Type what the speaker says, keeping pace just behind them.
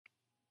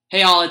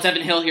Hey all, it's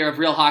Evan Hill here of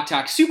Real Hawk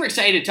Talk. Super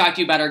excited to talk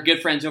to you about our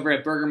good friends over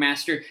at Burger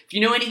Master. If you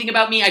know anything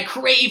about me, I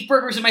crave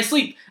burgers in my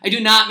sleep. I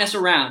do not mess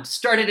around.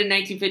 Started in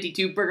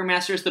 1952, Burger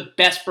Master is the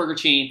best burger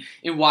chain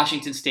in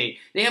Washington State.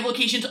 They have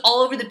locations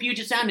all over the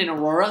Puget Sound in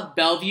Aurora,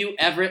 Bellevue,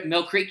 Everett,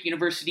 Mill Creek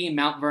University, and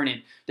Mount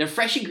Vernon. Their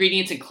fresh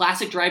ingredients and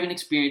classic driving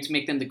experience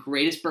make them the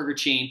greatest burger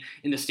chain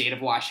in the state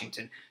of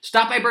Washington.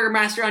 Stop by Burger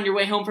Master on your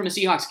way home from a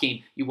Seahawks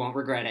game. You won't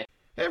regret it.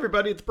 Hey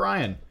everybody, it's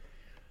Brian.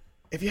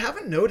 If you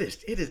haven't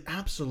noticed, it is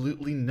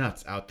absolutely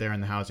nuts out there in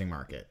the housing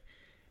market.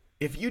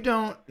 If you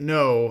don't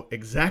know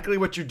exactly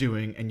what you're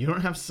doing and you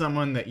don't have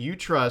someone that you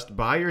trust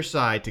by your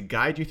side to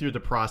guide you through the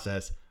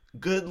process,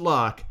 good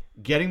luck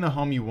getting the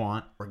home you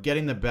want or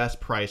getting the best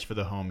price for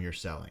the home you're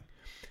selling.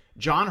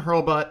 John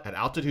Hurlbut at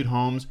Altitude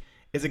Homes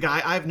is a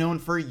guy I've known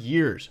for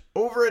years,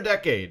 over a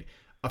decade,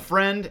 a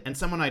friend and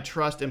someone I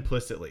trust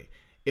implicitly.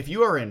 If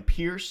you are in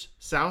Pierce,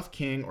 South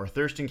King, or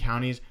Thurston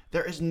counties,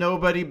 there is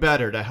nobody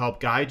better to help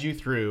guide you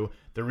through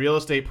the real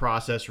estate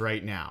process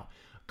right now.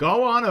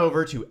 Go on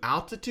over to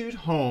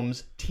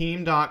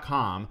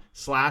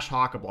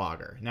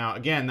altitudehomesteam.com/hawkblogger. Now,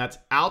 again, that's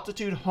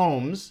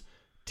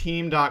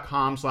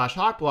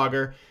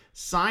altitudehomesteam.com/hawkblogger.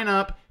 Sign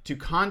up to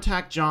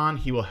contact John.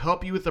 He will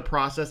help you with the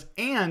process,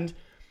 and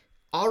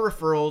all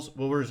referrals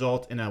will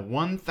result in a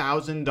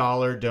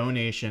 $1,000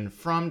 donation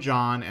from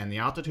John and the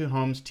Altitude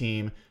Homes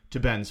team to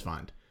Ben's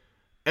Fund.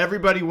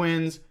 Everybody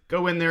wins.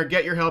 Go in there,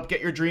 get your help,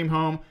 get your dream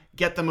home,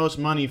 get the most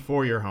money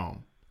for your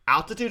home.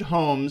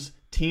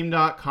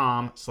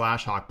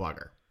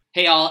 altitudehomesteam.com/hawkblogger.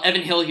 Hey all,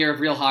 Evan Hill here of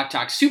Real Hawk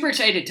Talk. Super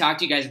excited to talk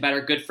to you guys about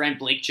our good friend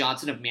Blake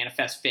Johnson of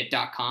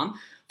ManifestFit.com.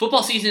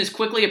 Football season is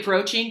quickly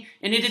approaching,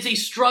 and it is a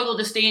struggle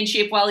to stay in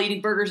shape while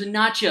eating burgers and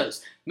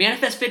nachos.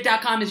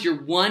 ManifestFit.com is your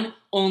one,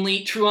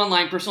 only, true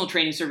online personal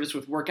training service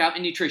with workout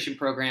and nutrition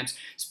programs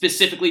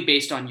specifically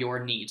based on your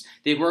needs.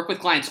 They work with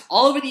clients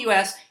all over the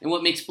U.S., and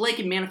what makes Blake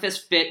and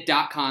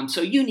ManifestFit.com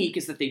so unique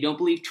is that they don't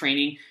believe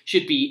training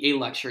should be a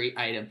luxury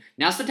item.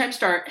 Now's the time to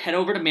start. Head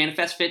over to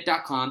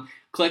ManifestFit.com.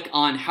 Click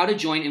on how to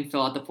join and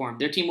fill out the form.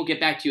 Their team will get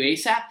back to you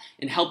ASAP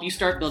and help you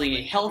start building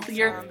a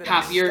healthier,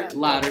 happier,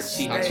 louder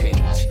Seahawks fan.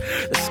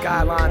 The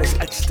skyline is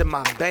etched in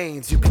my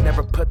veins. You can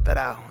never put that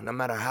out, no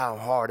matter how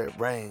hard it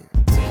rains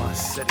in my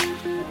city.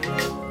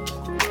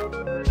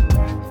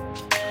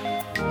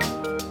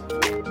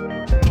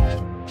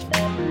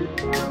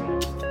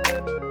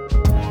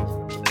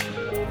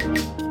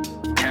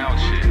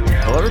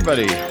 Hello,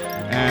 everybody,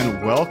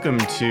 and welcome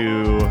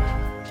to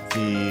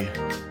the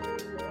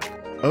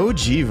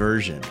OG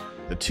version,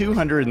 the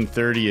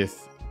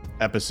 230th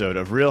episode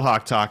of Real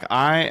Hawk Talk.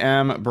 I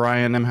am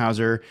Brian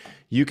Nemhauser.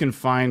 You can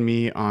find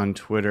me on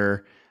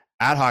Twitter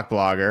at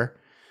HawkBlogger.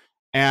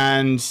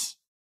 And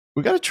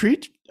we got a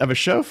treat of a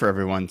show for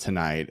everyone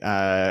tonight.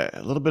 A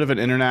little bit of an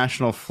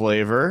international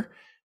flavor,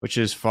 which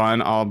is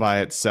fun all by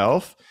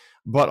itself.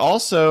 But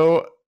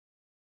also,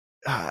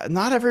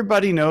 not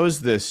everybody knows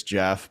this,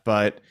 Jeff,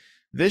 but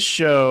this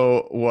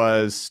show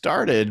was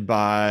started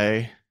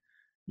by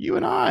you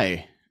and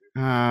I.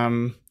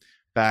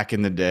 Back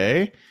in the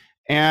day,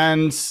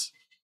 and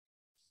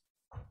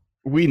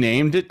we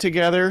named it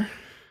together,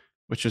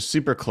 which was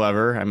super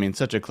clever. I mean,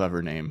 such a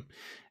clever name.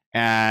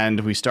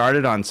 And we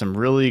started on some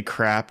really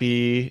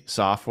crappy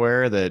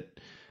software that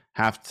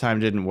half the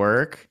time didn't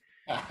work.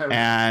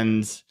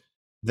 And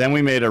then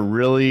we made a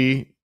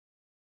really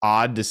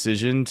odd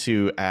decision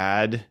to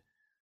add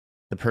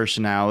the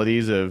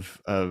personalities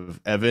of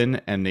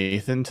Evan and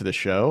Nathan to the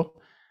show.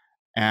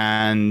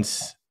 And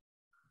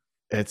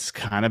it's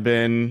kind of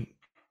been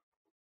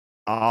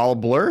all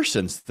blur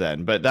since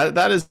then. But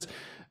that is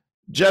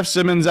Jeff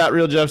Simmons at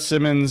Real Jeff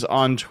Simmons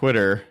on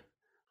Twitter.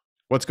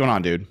 What's going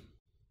on, dude?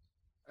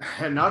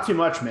 Not too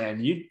much,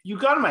 man. You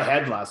got in my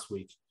head last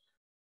week.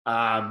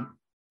 I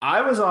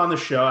was on the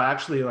show,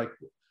 actually,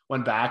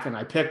 went back and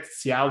I picked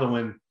Seattle to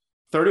win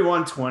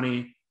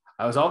 31-20.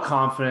 I was all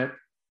confident,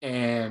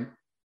 and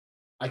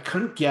I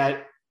couldn't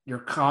get your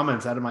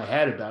comments out of my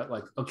head about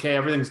okay,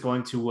 everything's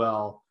going too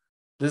well.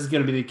 This is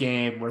going to be the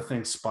game where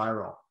things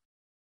spiral.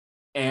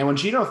 And when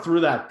Gino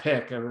threw that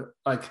pick, I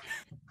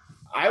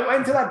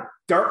went to that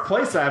dark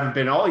place I haven't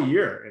been all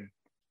year.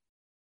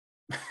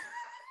 And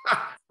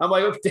I'm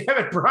like, oh, damn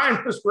it,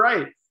 Brian was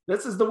right.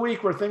 This is the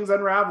week where things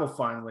unravel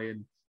finally.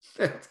 And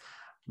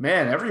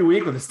man, every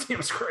week with this team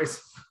is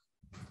crazy.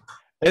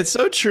 It's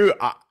so true.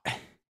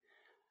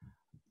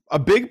 A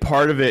big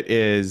part of it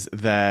is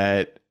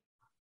that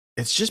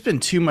it's just been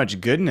too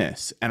much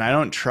goodness, and I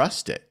don't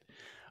trust it.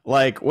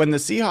 Like when the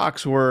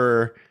Seahawks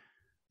were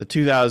the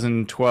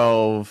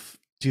 2012,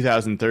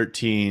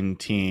 2013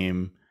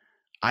 team,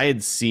 I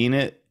had seen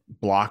it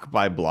block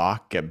by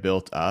block get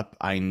built up.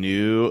 I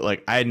knew, I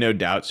had no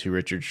doubts who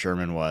Richard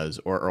Sherman was,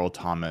 or Earl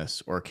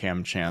Thomas, or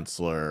Cam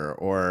Chancellor,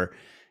 or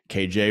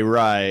KJ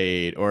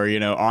Wright, or,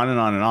 on and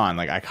on and on.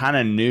 I kind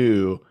of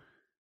knew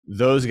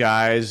those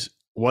guys,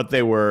 what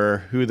they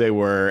were, who they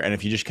were. And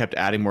if you just kept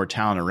adding more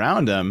talent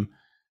around them,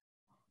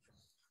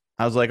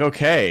 I was like,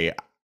 okay,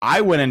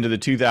 I went into the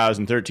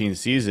 2013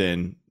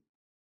 season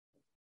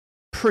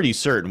pretty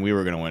certain we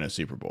were going to win a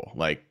Super Bowl.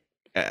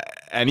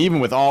 And even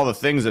with all the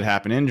things that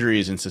happen,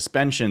 injuries and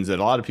suspensions that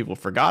a lot of people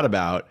forgot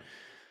about,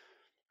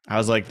 I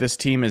was like, this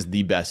team is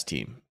the best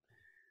team.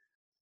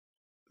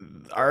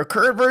 Our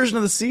current version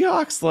of the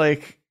Seahawks,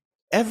 like,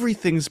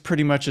 everything's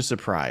pretty much a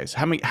surprise.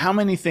 How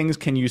many things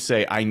can you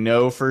say, I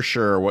know for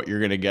sure what you're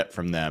going to get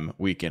from them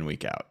week in,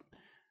 week out?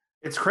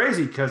 It's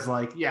crazy because,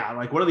 like,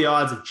 what are the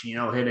odds of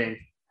Geno hitting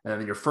and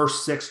then your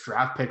first 6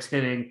 draft picks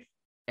hitting?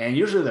 And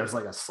usually there's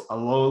like a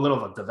low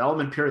little of a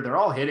development period. They're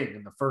all hitting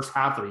in the first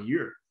half of the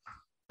year.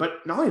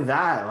 But not only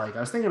that, like, I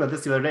was thinking about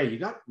this the other day. You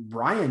got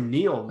Ryan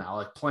Neal now,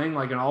 like, playing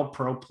like an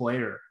all-pro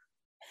player.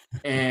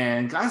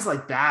 And guys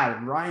like that,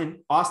 and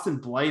Austin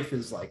Blythe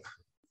is like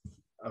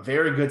a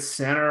very good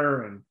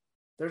center, and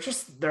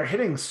they're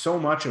hitting so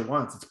much at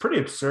once. It's pretty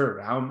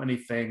absurd how many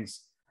things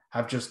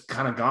have just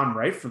kind of gone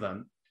right for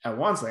them at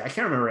once. Like, I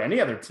can't remember any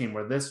other team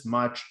where this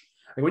much,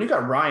 like, when you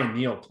got Ryan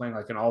Neal playing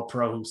like an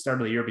all-pro who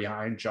started the year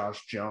behind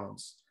Josh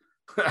Jones,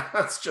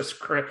 that's just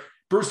crazy.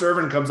 Bruce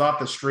Irvin comes off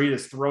the street,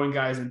 is throwing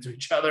guys into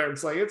each other.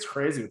 It's like, it's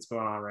crazy what's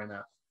going on right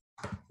now.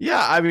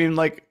 Yeah, I mean,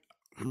 like,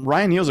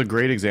 Ryan Neal's a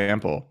great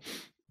example.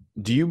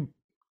 Do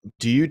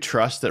you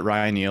trust that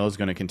Ryan Neal is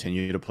going to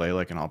continue to play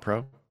like an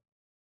all-pro?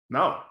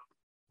 No,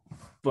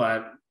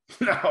 but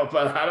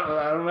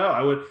I don't know.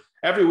 I would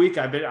every week.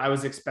 I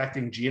was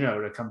expecting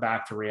Geno to come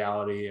back to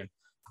reality, and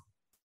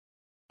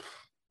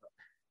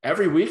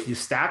every week he's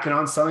stacking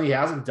on something he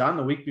hasn't done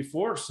the week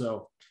before.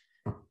 So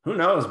who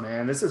knows,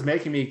 man? This is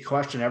making me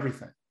question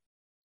everything.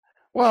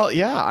 Well,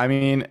 yeah, I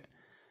mean,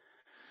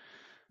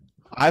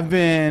 I've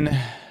been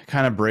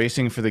kind of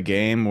bracing for the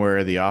game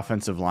where the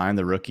offensive line,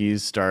 the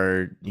rookies,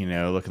 start,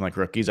 looking like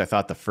rookies. I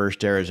thought the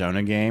first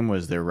Arizona game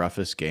was their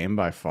roughest game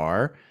by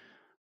far.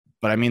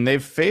 But I mean,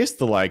 they've faced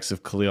the likes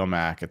of Khalil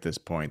Mack at this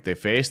point. They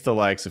faced the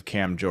likes of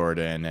Cam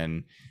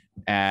Jordan,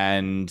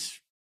 and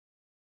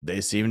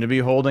they seem to be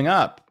holding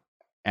up.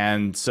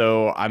 And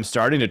so I'm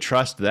starting to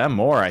trust them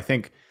more. I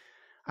think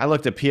I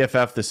looked at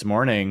PFF this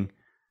morning.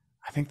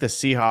 I think the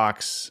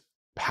Seahawks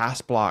pass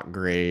block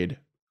grade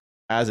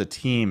as a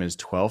team is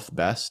 12th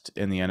best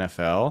in the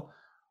NFL,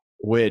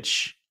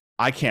 which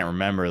I can't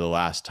remember the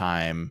last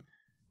time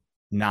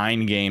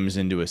 9 games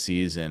into a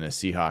season a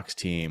Seahawks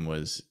team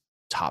was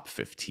top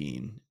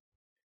 15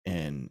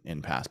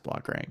 in pass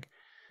block rank.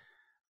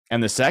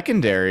 And the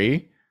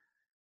secondary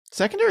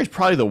is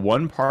probably the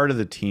one part of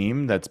the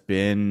team that's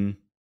been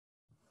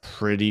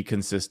pretty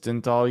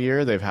consistent all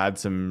year. They've had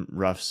some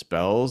rough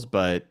spells,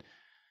 but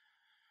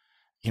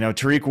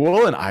Tariq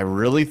Woolen, I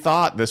really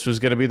thought this was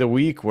going to be the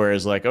week where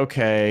it's like,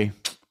 okay,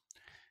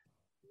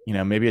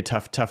 maybe a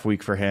tough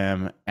week for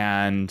him.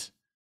 And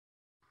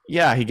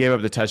yeah, he gave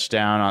up the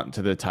touchdown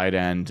to the tight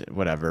end,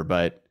 whatever,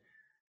 but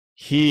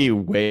he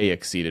way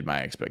exceeded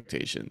my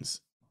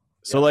expectations.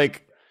 So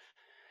like,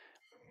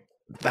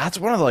 that's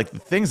one of the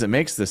things that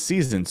makes the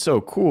season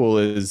so cool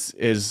is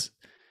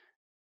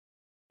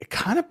it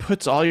kind of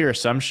puts all your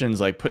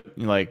assumptions on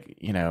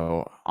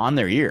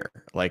their ear.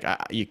 Like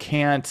you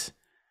can't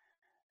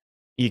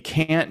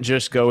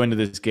just go into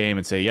this game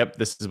and say, yep,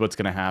 this is what's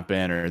going to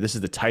happen, or this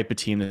is the type of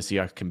team that the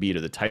Seahawks can beat,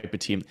 or the type of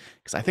team,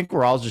 because I think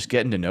we're all just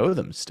getting to know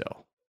them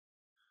still.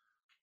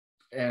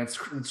 And it's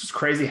just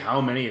crazy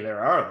how many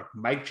there are. Like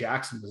Mike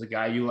Jackson was a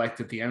guy you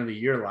liked at the end of the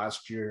year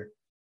last year,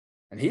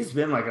 and he's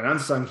been like an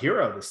unsung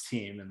hero of this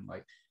team. And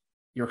like,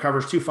 he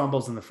recovers 2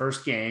 fumbles in the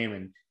first game,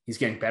 and he's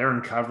getting better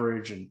in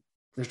coverage. And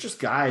there's just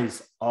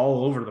guys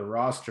all over the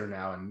roster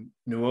now. And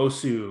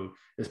Nwosu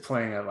is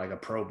playing at like a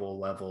Pro Bowl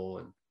level,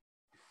 and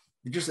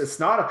it's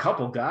not a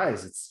couple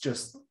guys. It's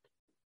just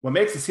what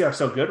makes the Seahawks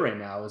so good right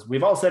now is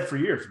we've all said for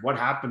years, what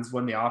happens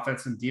when the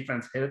offense and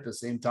defense hit at the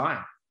same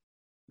time?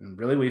 And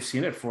really, we've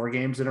seen it 4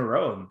 games in a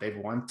row, and they've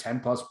won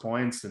 10 plus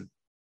points. And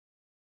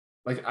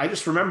like, I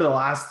just remember the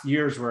last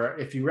years where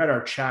if you read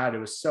our chat, it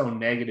was so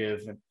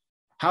negative. And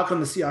how come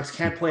the Seahawks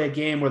can't play a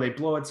game where they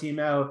blow a team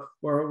out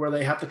or where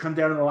they have to come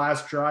down in the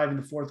last drive in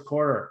the 4th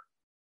quarter?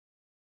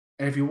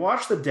 And if you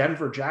watch the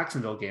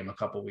Denver-Jacksonville game a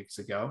couple weeks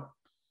ago,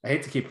 I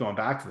hate to keep going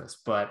back to this,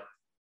 but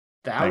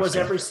that was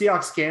every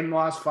Seahawks game in the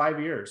last 5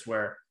 years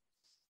where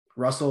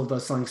Russell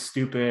does something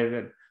stupid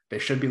and they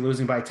should be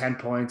losing by 10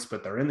 points,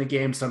 but they're in the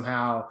game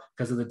somehow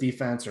because of the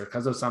defense or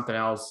because of something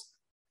else.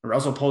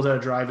 Russell pulls out a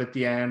drive at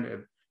the end,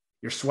 and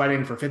you're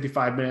sweating for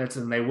 55 minutes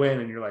and they win,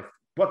 and you're like,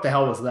 what the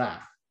hell was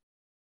that?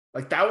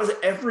 Like, that was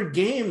every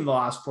game in the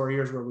last 4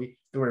 years where we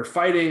were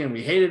fighting and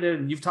we hated it.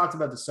 And you've talked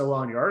about this so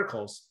well in your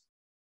articles.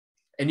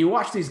 And you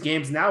watch these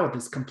games now with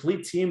this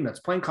complete team that's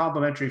playing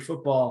complementary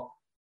football,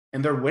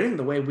 and they're winning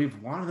the way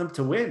we've wanted them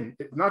to win.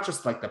 It's not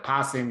just like the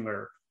passing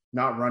or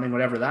not running,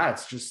 whatever that.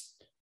 It's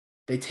just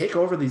they take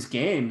over these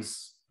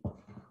games.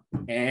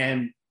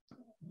 And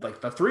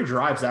like the 3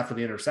 drives after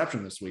the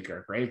interception this week are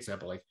a great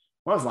example. Like,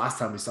 when was the last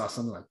time we saw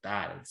something like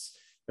that?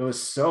 It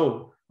was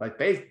so like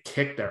they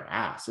kicked their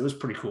ass. It was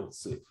pretty cool to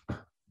see.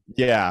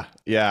 Yeah.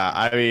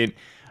 I mean,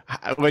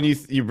 when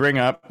you bring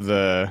up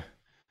that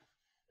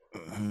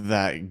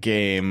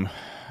game,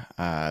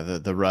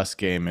 the Russ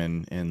game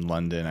in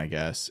London, I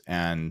guess,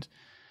 and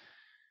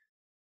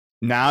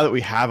now that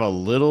we have a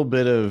little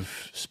bit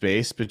of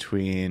space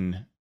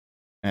between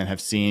and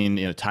have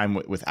seen,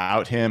 time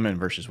without him and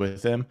versus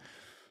with him,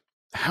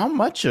 how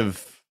much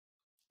of,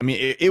 I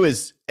mean, it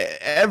was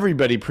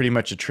everybody pretty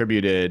much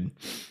attributed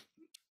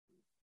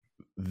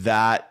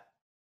that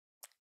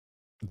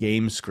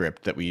game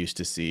script that we used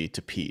to see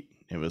to Pete.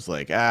 It was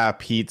like,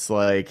 Pete's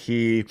like,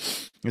 he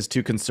is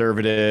too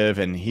conservative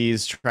and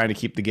he's trying to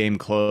keep the game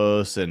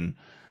close and,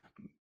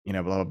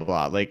 blah, blah,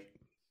 blah. Like,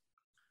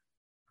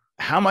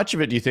 how much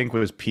of it do you think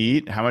was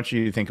Pete? How much do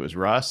you think it was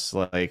Russ?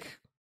 Like,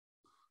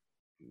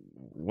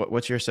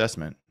 what's your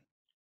assessment?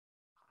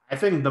 I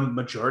think the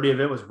majority of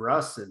it was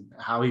Russ and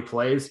how he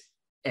plays.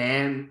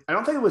 And I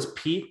don't think it was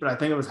Pete, but I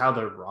think it was how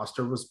their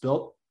roster was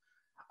built.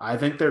 I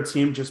think their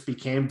team just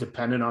became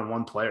dependent on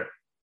one player.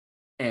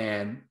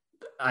 And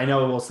I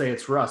know we'll say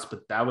it's Russ,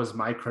 but that was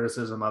my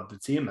criticism of the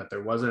team, that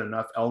there wasn't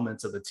enough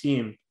elements of the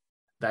team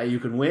that you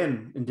can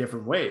win in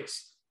different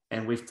ways.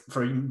 And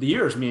for the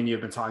years, me and you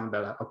have been talking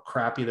about how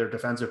crappy their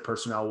defensive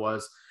personnel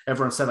was.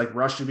 Everyone said like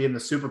Russ should be in the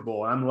Super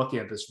Bowl. And I'm looking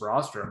at this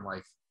roster. I'm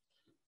like,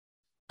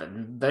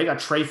 they got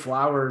Trey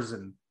Flowers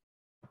and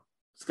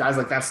guys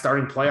like that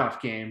starting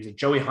playoff games and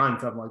Joey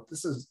Hunt. I'm like,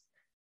 this is,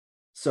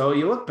 so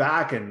you look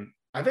back and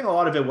I think a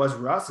lot of it was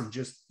Russ and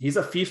just, he's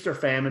a feast or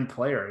famine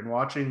player, and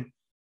watching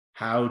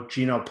how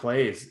Geno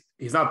plays,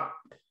 he's not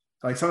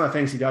like, some of the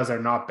things he does are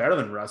not better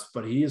than Russ,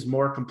 but he is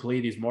more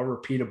complete. He's more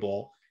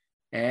repeatable.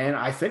 And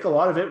I think a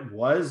lot of it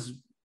was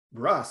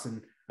Russ.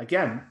 And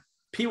again,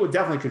 Pete would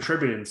definitely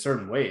contribute in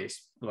certain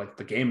ways, like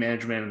the game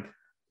management,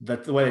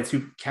 the way the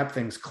two kept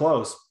things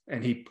close.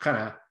 And he kind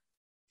of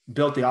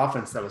built the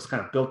offense that was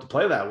kind of built to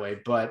play that way.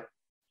 But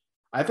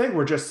I think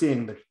we're just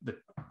seeing the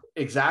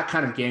exact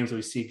kind of games that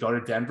we see go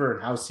to Denver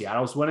and how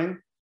Seattle's winning.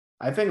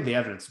 I think the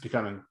evidence is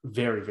becoming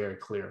very, very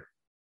clear.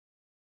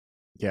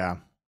 Yeah.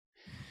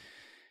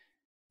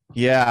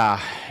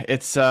 Yeah.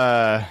 It's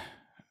fun.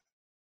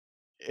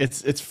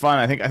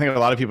 I think a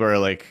lot of people are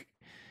like,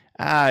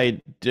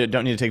 I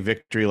don't need to take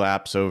victory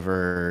laps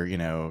over,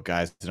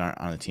 guys that aren't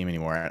on the team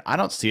anymore. I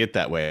don't see it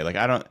that way. Like,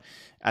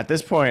 at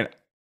this point,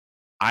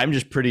 I'm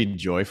just pretty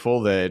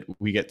joyful that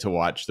we get to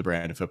watch the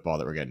brand of football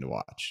that we're getting to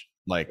watch.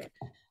 Like,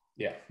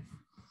 yeah,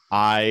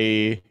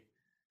 I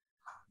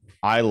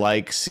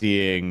like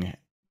seeing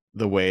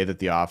the way that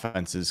the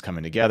offense is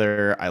coming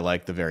together. I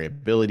like the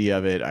variability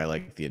of it. I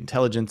like the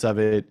intelligence of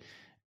it.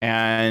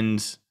 And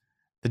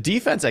the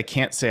defense, I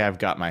can't say I've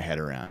got my head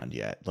around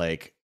yet.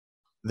 Like,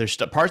 there's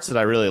parts that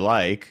I really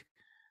like,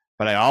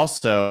 but I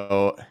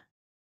also,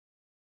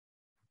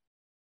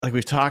 like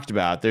we've talked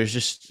about,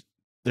 there's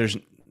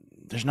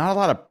not a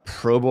lot of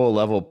Pro Bowl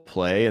level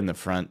play in the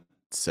front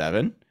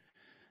seven.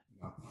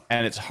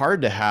 And it's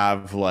hard to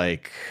have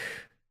like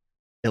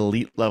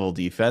elite level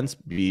defense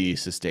be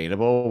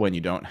sustainable when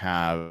you don't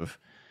have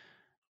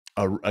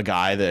a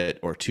guy that,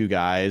 or two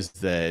guys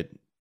that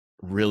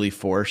really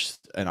force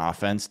an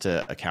offense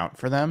to account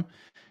for them.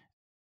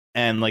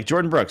 And like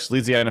Jordan Brooks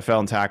leads the NFL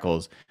in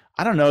tackles.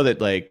 I don't know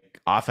that like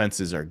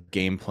offenses are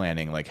game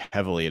planning like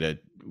heavily to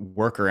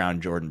work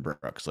around Jordan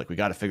Brooks. Like, we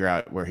got to figure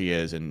out where he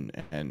is and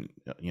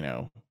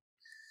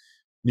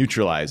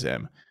neutralize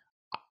him.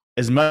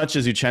 As much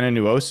as Uchenna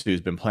Nwosu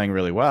has been playing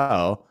really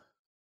well,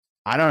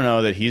 I don't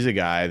know that he's a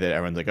guy that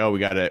everyone's like, oh, we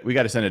got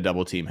to send a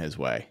double team his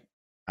way.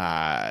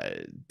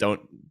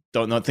 Don't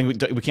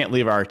think we can't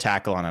leave our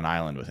tackle on an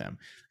island with him.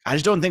 I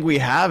just don't think we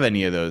have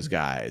any of those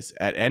guys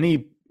at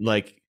any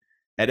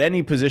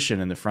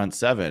position in the front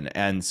seven.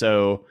 And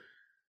so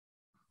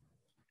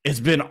it's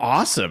been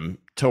awesome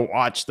to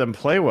watch them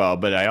play well,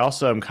 but I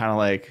also am kind of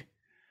like,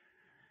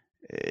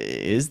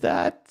 is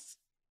that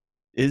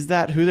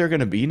who they're going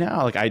to be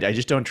now? Like, I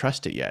just don't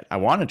trust it yet. I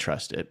want to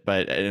trust it,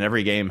 and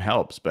every game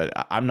helps, but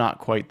I'm not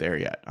quite there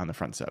yet on the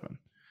front seven.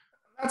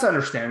 That's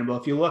understandable.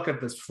 If you look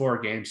at this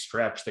 4-game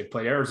stretch, they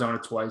played Arizona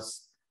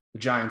twice, the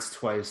Giants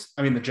twice.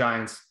 I mean, the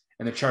Giants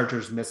and the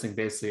Chargers missing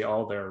basically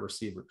all their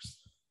receivers.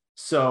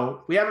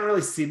 So we haven't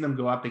really seen them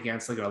go up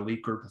against like an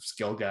elite group of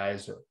skill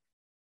guys,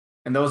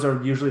 and those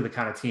are usually the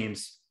kind of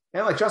teams.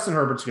 And like Justin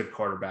Herbert's a good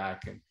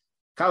quarterback, and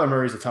Kyler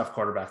Murray's a tough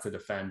quarterback to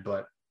defend.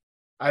 But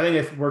I think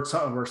if we're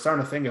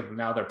starting to think of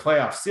now their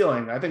playoff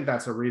ceiling, I think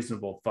that's a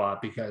reasonable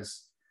thought,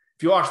 because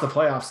if you watch the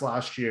playoffs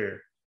last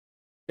year,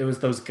 it was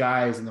those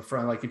guys in the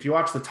front. Like if you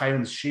watch the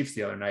Titans Chiefs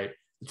the other night,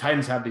 the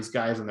Titans have these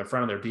guys in the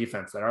front of their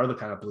defense that are the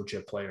kind of blue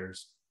chip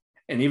players.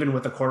 And even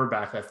with a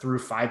quarterback that threw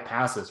 5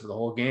 passes for the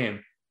whole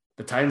game,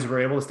 the Titans were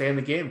able to stay in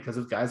the game because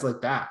of guys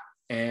like that.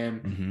 And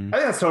I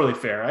think that's totally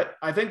fair.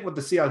 I think what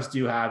the Seahawks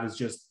do have is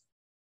just,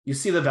 you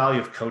see the value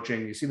of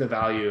coaching. You see the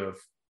value of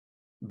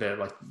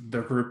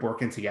their group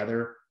working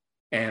together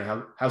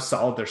and how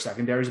solid their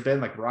secondary has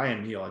been. Like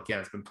Ryan Neal, again,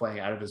 has been playing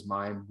out of his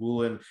mind.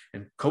 Woolen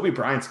and Kobe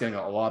Bryant's getting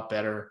a lot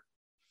better.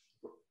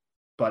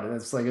 But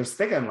it's like, I was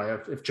thinking,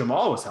 like, if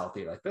Jamal was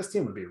healthy, like this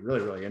team would be really,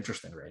 really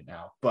interesting right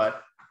now.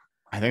 But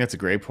I think that's a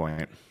great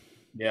point.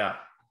 Yeah.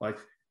 But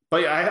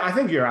I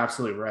think you're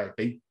absolutely right.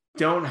 They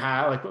don't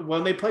have, like,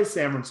 when they play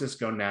San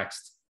Francisco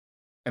next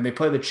and they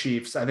play the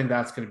Chiefs, I think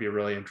that's going to be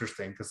really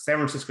interesting because San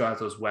Francisco has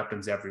those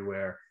weapons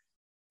everywhere.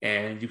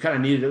 And you kind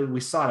of needed it. We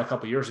saw it a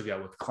couple years ago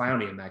with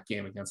Clowney in that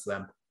game against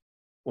them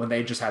when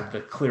they just had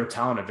the clear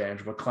talent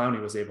advantage of what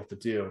Clowney was able to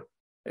do.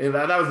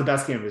 That was the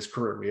best game of his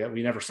career.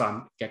 We never saw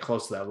him get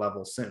close to that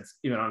level since,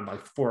 even on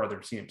like 4 other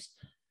teams.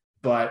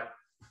 But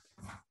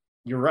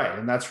you're right.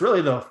 And that's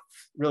really the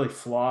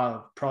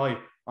flaw. Probably,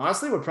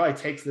 honestly, what probably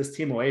takes this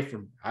team away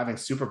from having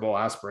Super Bowl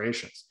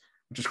aspirations,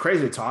 which is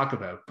crazy to talk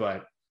about.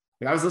 But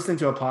I was listening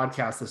to a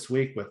podcast this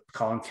week with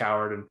Colin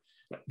Cowherd and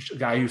a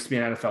guy who used to be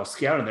an NFL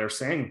scout, and they were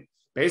saying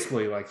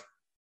basically, like,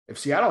 if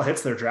Seattle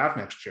hits their draft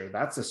next year,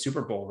 that's a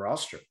Super Bowl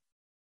roster.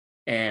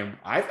 And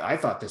I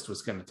thought this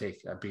was going to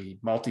be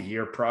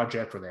multi-year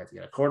project where they have to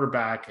get a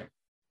quarterback. And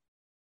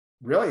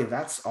really,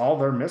 that's all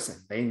they're missing.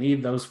 They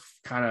need those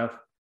kind of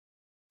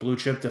blue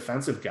chip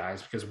defensive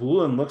guys because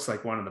Woolen looks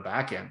like one in the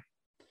back end.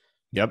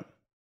 Yep.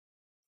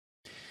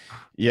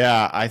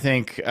 Yeah, I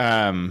think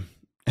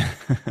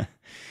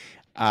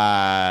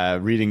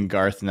reading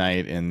Garth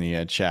Knight in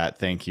the chat.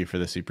 Thank you for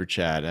the super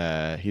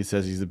chat. He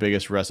says he's the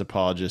biggest Russ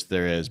apologist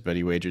there is, but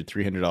he wagered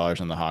 $300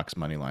 on the Hawks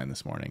money line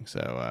this morning.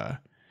 So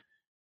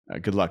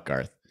good luck,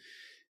 Garth.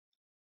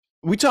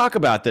 We talk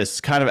about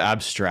this kind of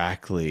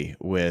abstractly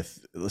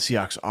with the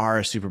Seahawks are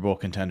a Super Bowl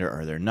contender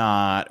or they're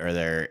not, or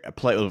they're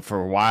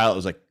for a while. It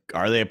was like,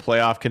 are they a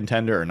playoff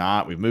contender or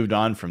not? We've moved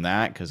on from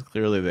that because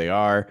clearly they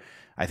are.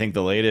 I think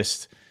the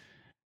latest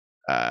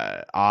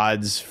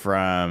odds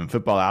from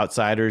Football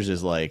Outsiders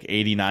is like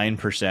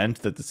 89%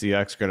 that the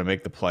Seahawks are going to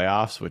make the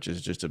playoffs, which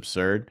is just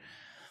absurd.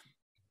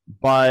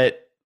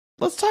 But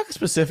let's talk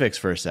specifics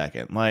for a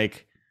second.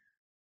 Like,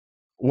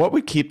 what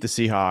would keep the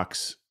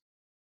Seahawks?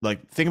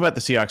 Like, think about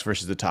the Seahawks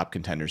versus the top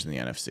contenders in the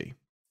NFC.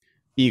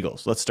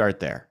 Eagles, let's start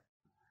there.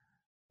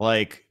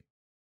 Like,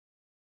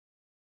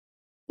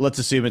 let's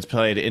assume it's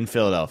played in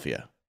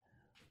Philadelphia.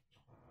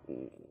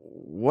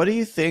 What do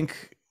you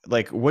think?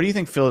 Like, what do you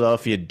think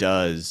Philadelphia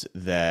does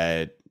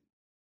that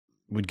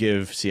would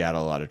give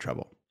Seattle a lot of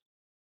trouble?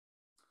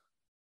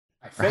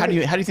 Or how do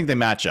you think they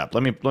match up?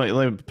 Let me put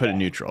it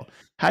neutral.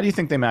 How do you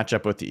think they match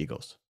up with the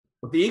Eagles?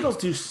 What the Eagles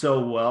do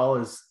so well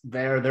is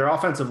their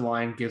offensive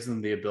line gives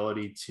them the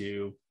ability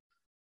to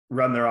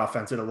run their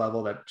offense at a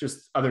level that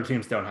just other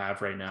teams don't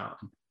have right now.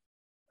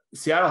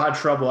 Seattle had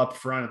trouble up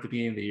front at the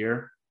beginning of the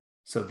year.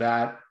 So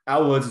that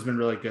Al Woods has been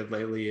really good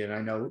lately. And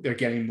I know they're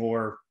getting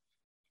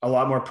a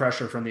lot more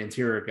pressure from the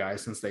interior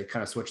guys since they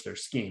kind of switched their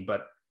scheme.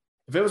 But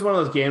if it was one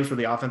of those games where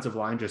the offensive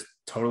line just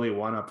totally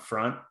won up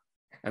front,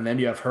 and then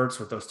you have Hurts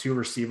with those 2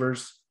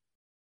 receivers,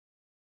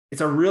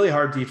 it's a really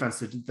hard defense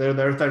to do.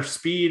 Their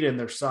speed and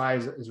their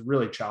size is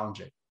really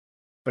challenging.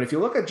 But if you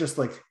look at just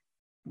like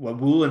what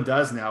Woolen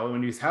does now,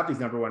 when you have these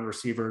number 1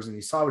 receivers and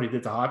you saw what he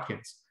did to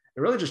Hopkins,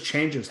 it really just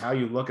changes how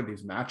you look at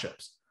these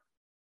matchups.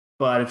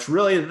 But it's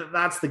really,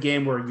 that's the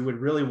game where you would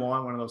really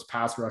want one of those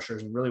pass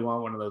rushers and really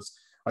want one of those,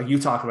 like you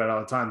talk about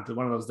all the time,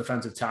 one of those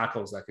defensive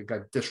tackles that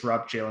could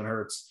disrupt Jalen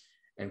Hurts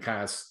and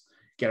kind of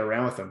get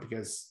around with them,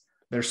 because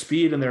their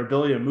speed and their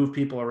ability to move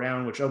people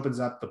around, which opens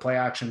up the play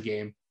action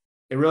game,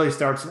 it really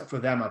starts for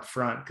them up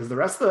front. Because the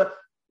rest of the,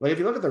 like, if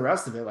you look at the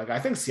rest of it, like, I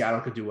think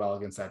Seattle could do well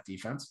against that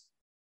defense.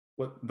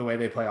 The way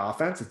they play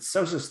offense, it's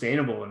so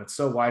sustainable and it's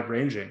so wide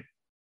ranging.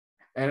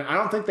 And I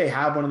don't think they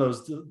have one of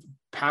those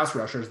pass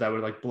rushers that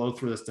would like blow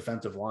through this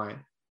defensive line.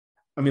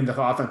 I mean, the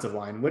offensive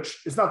line,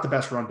 which is not the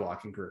best run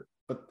blocking group,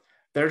 but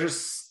they're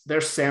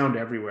sound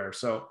everywhere.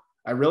 So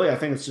I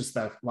think it's just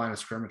that line of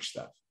scrimmage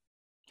stuff.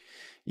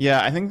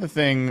 Yeah, I think the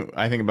thing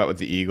I think about with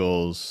the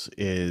Eagles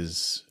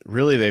is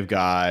really they've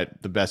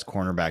got the best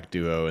cornerback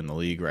duo in the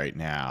league right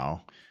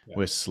now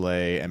with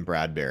Slay and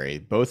Bradbury.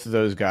 Both of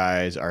those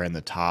guys are in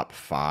the top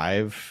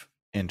 5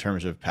 in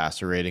terms of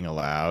passer rating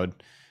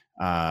allowed.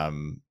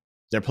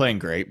 They're playing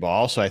great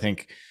ball, so I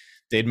think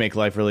they'd make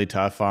life really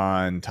tough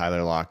on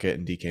Tyler Lockett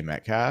and DK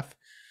Metcalf.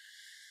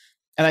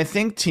 And I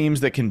think teams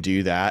that can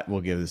do that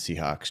will give the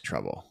Seahawks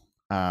trouble.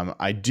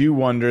 I do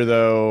wonder,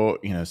 though,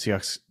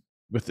 Seahawks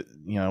with,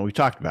 we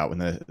talked about when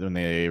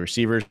the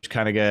receivers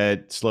kind of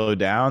get slowed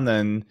down,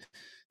 then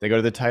they go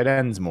to the tight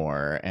ends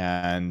more.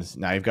 And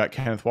now you've got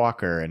Kenneth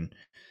Walker. And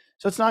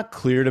so it's not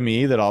clear to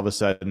me that all of a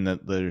sudden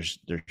that there's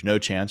no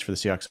chance for the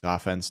Seahawks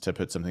offense to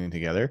put something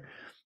together.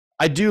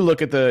 I do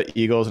look at the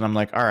Eagles and I'm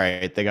like, all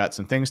right, they got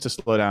some things to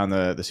slow down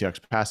the Seahawks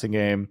passing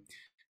game.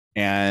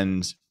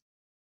 And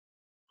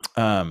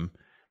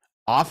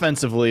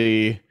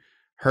offensively,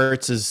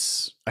 Hurts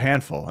is a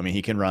handful. I mean,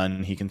 he can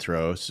run, he can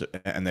throw,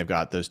 and they've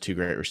got those 2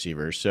 great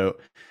receivers. So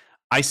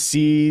I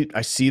see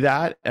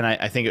that, and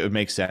I think it would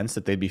make sense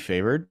that they'd be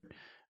favored.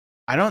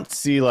 I don't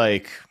see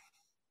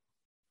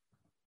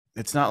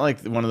it's not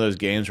like one of those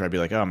games where I'd be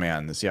like, oh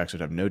man, the Seahawks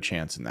would have no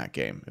chance in that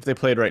game if they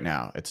played right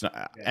now. It's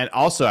not. And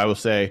also I will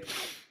say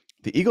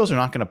the Eagles are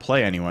not going to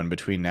play anyone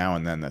between now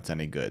and then that's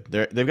any good.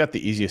 They've got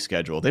the easiest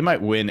schedule. They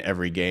might win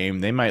every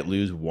game. They might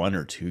lose 1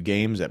 or 2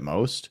 games at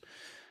most.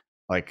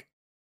 Like,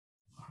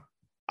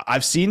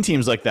 I've seen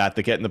teams like that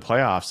get in the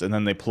playoffs and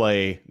then they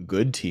play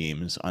good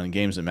teams on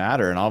games that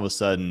matter. And all of a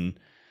sudden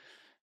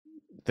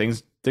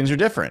things are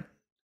different.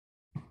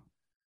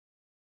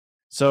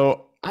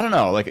 So I don't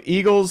know, like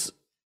Eagles,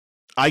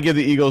 I give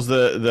the Eagles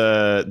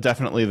the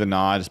definitely the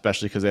nod,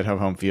 especially because they have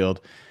home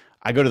field.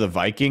 I go to the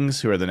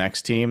Vikings, who are the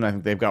next team. I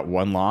think they've got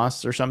one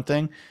loss or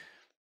something.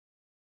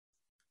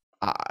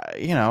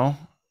 You know,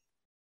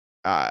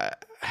 uh,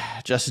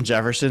 Justin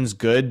Jefferson's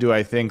good. Do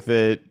I think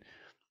that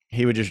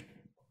he would just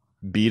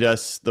beat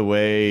us the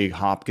way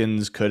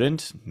Hopkins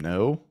couldn't?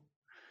 No.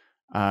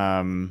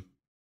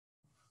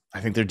 I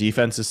think their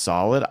defense is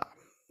solid.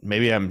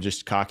 Maybe I'm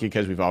just cocky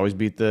because we've always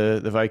beat the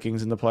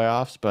Vikings in the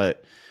playoffs,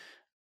 but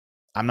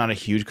I'm not a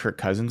huge Kirk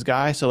Cousins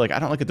guy. So, like, I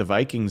don't look at the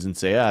Vikings and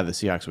say, the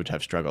Seahawks would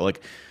have struggle.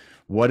 Like,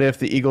 what if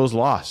the Eagles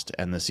lost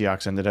and the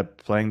Seahawks ended up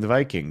playing the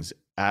Vikings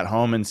at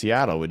home in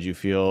Seattle? Would you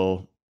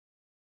feel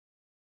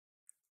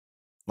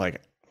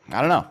like,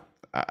 I don't know.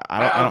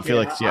 I don't feel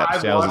like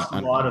I've Seattle's watched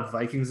a lot of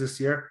Vikings this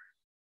year.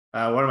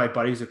 One of my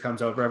buddies who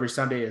comes over every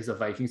Sunday is a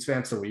Vikings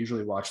fan, so we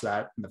usually watch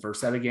that in the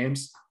first set of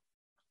games.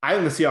 I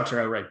think the Seahawks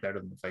are outright better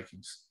than the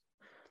Vikings.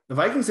 The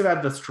Vikings have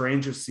had the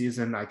strangest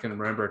season I can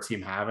remember a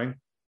team having.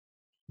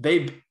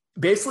 They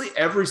basically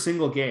every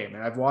single game,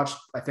 and I've watched,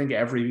 I think,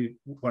 every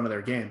one of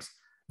their games,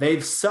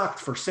 they've sucked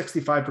for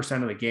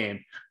 65% of the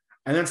game.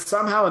 And then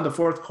somehow in the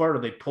fourth quarter,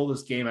 they pull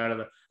this game out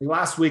of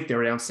last week, they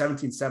were down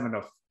 17-7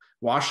 to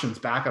Washington's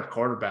backup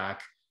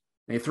quarterback.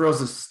 And he throws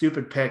this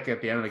stupid pick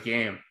at the end of the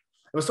game.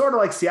 It was sort of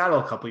like Seattle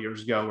a couple of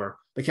years ago where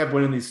they kept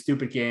winning these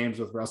stupid games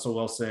with Russell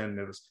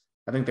Wilson.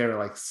 I think they were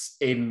like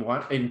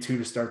 8-1, 8-2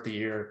 to start the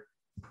year.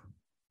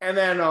 And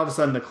then all of a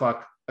sudden the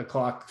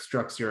clock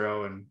struck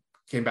zero and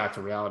came back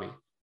to reality.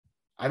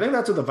 I think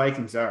that's what the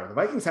Vikings are. The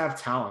Vikings have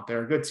talent.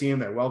 They're a good team.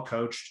 They're well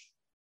coached.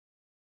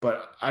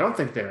 But I don't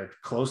think they're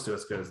close to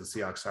as good as the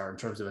Seahawks are in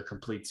terms of a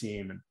complete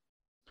team. And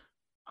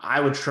I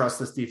would trust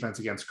this defense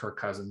against Kirk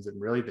Cousins. And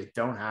really, they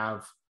don't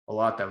have a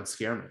lot that would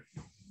scare me.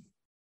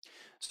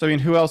 So, I mean,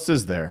 who else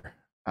is there?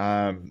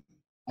 I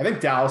think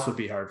Dallas would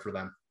be hard for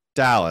them.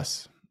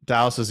 Dallas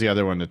is the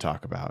other one to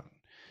talk about.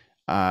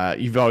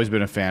 You've always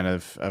been a fan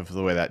of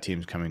the way that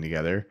team's coming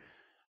together.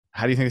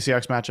 How do you think the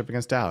Seahawks match up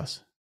against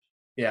Dallas?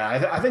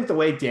 Yeah, I think the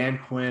way Dan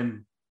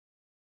Quinn,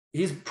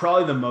 he's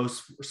probably the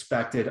most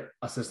respected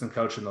assistant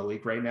coach in the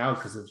league right now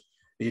because of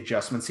the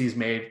adjustments he's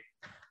made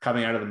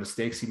coming out of the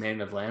mistakes he made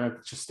in Atlanta,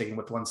 just sticking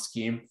with one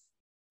scheme.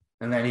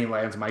 And then he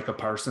lands Micah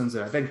Parsons.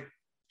 And I think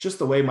just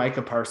the way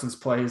Micah Parsons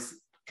plays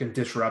can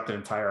disrupt an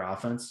entire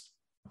offense.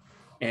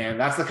 And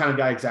that's the kind of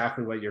guy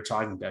exactly what you're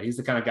talking about. He's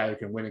the kind of guy who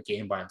can win a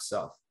game by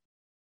himself.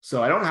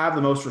 So I don't have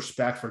the most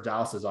respect for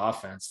Dallas's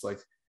offense. Like,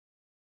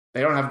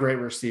 they don't have great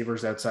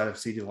receivers outside of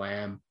CeeDee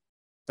Lamb.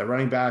 The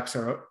running backs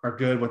are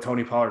good when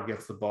Tony Pollard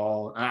gets the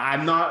ball.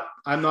 I'm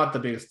not the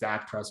biggest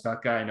Dak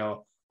Prescott guy. I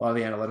know a lot of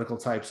the analytical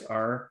types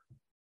are.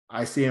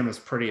 I see him as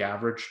pretty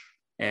average.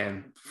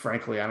 And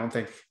frankly, I don't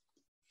think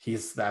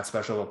he's that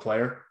special of a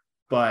player.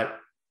 But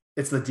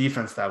it's the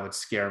defense that would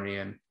scare me.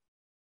 And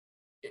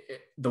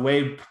the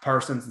way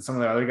Parsons and some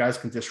of the other guys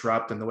can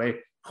disrupt and the way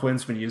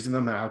Quinn's been using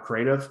them and how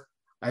creative,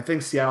 I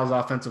think Seattle's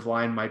offensive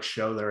line might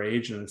show their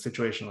age in a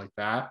situation like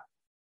that.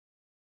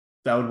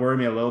 That would worry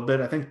me a little bit.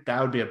 I think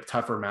that would be a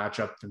tougher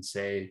matchup than,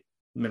 say,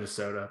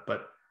 Minnesota.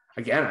 But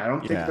again, I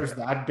don't think there's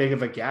that big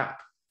of a gap.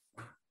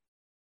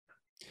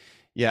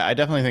 Yeah, I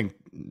definitely think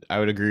I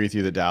would agree with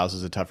you that Dallas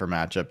is a tougher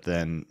matchup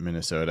than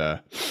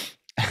Minnesota.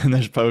 And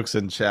there's folks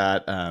in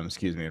chat.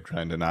 Excuse me, I'm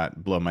trying to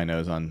not blow my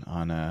nose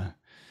on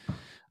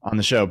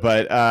the show,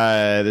 but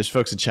there's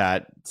folks in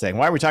chat saying,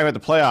 "Why are we talking about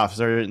the playoffs?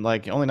 They're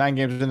like only 9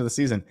 games into the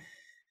season."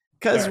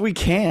 Because we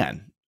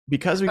can.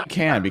 Because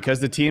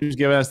the team's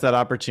given us that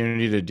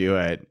opportunity to do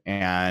it.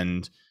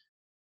 And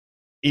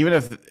even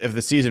if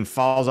the season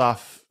falls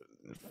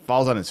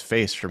on its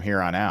face from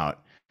here on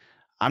out,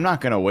 I'm not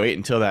going to wait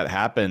until that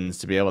happens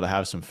to be able to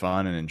have some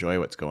fun and enjoy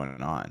what's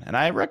going on. And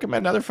I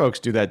recommend other folks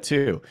do that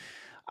too.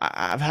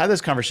 I've had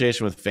this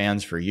conversation with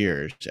fans for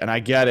years, and I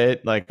get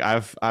it. Like,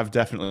 I've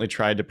definitely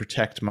tried to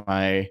protect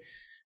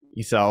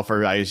myself,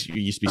 or I used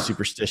to be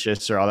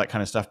superstitious or all that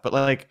kind of stuff. But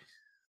like,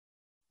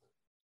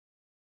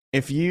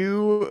 if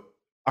your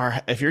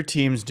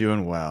team's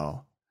doing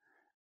well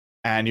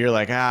and you're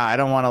like, I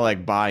don't want to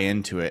like buy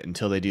into it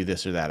until they do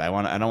this or that. I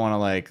don't want to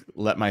like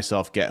let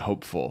myself get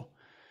hopeful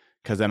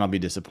because then I'll be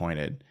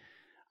disappointed.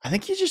 I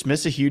think you just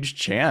miss a huge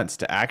chance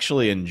to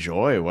actually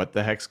enjoy what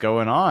the heck's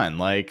going on.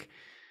 Like,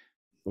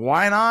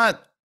 why not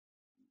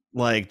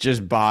like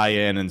just buy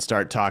in and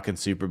start talking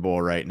Super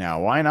Bowl right now?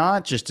 Why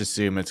not just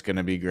assume it's going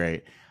to be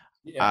great?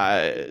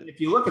 Yeah. If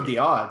you look at the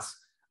odds,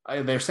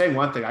 they're saying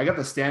one thing. I got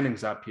the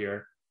standings up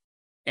here.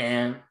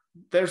 And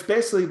there's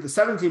basically the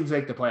 7 teams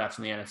make the playoffs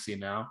in the NFC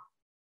now.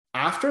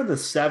 After the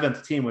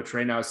 7th team, which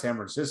right now is San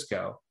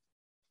Francisco,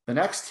 the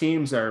next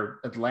teams are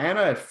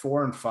Atlanta at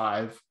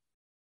 4-5,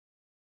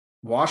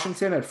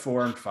 Washington at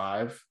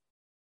 4-5,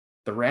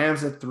 the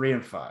Rams at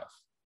 3-5,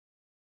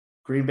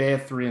 Green Bay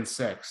at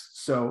 3-6.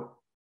 So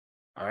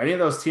are any of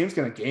those teams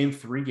going to gain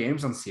 3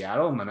 games on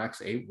Seattle in the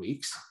next 8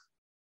 weeks?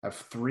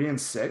 Have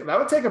 3-6? That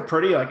would take a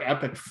pretty like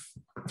epic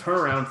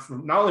turnaround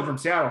from, not only from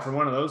Seattle, from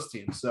one of those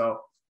teams. So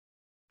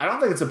I don't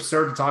think it's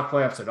absurd to talk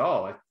playoffs at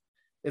all. Like,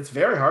 it's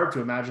very hard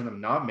to imagine them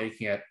not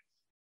making it.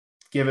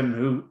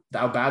 given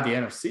how bad the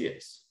NFC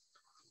is.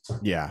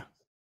 Yeah.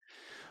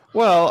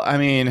 Well, I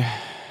mean,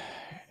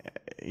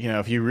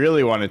 if you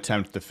really want to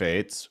tempt the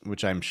fates,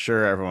 which I'm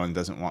sure everyone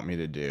doesn't want me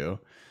to do,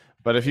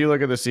 but if you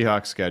look at the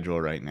Seahawks schedule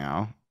right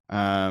now,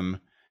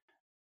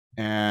 and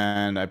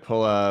I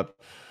pull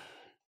up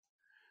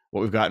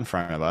what we've got in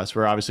front of us,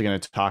 we're obviously going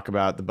to talk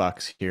about the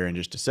Bucs here in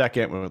just a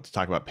second. We'll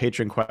talk about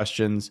patron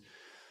questions,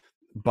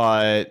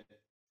 but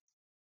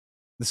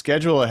the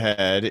schedule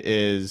ahead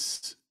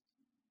is,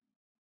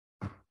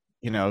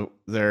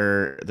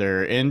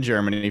 they're in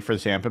Germany for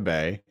Tampa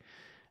Bay,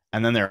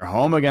 and then they're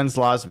home against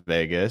Las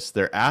Vegas.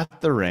 They're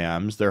at the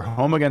Rams. They're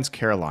home against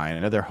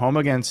Carolina. They're home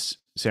against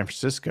San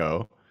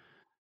Francisco.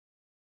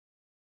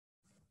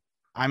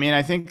 I mean,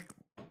 I think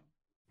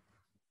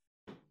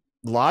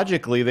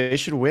logically they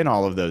should win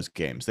all of those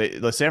games.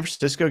 The San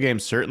Francisco game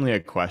is certainly a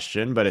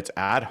question, but it's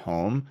at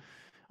home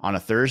on a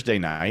Thursday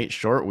night,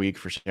 short week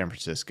for San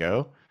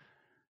Francisco.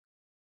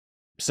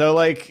 So,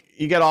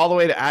 you get all the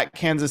way to at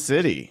Kansas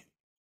City.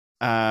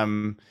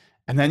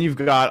 And then you've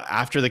got,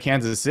 after the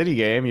Kansas City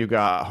game, you've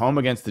got home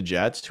against the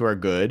Jets, who are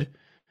good,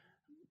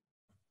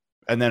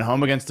 and then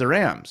home against the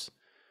Rams.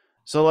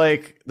 So,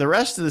 the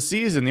rest of the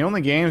season, the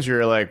only games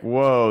you're like,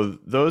 whoa,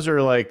 those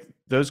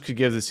could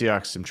give the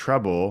Seahawks some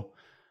trouble,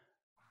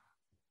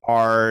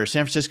 are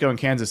San Francisco and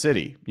Kansas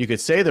City. You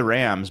could say the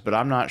Rams, but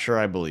I'm not sure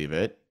I believe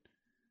it.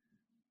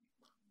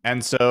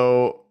 And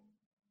so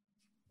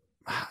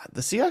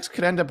the Seahawks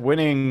could end up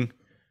winning.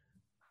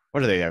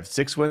 What do they have?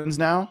 6 wins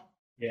now?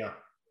 Yeah.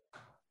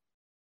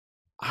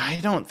 I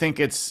don't think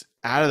it's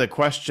out of the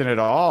question at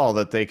all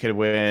that they could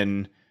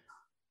win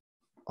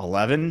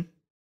 11,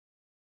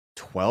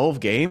 12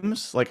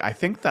 games. I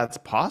think that's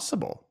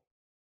possible.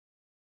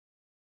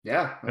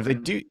 Yeah. If they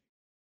do,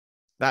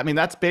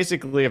 that's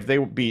basically if they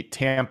beat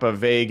Tampa,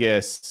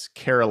 Vegas,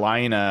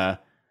 Carolina,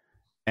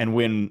 and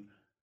win,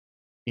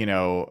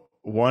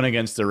 one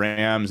against the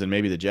Rams and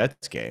maybe the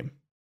Jets game.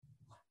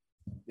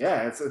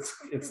 Yeah,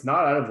 it's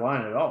not out of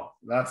line at all.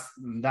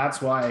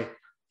 That's why,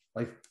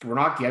 we're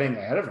not getting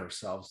ahead of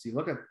ourselves. You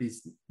look at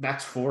these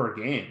next 4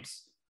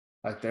 games,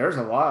 there's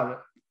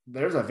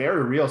a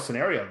very real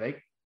scenario. They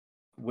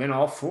win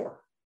all 4.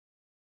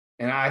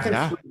 And I think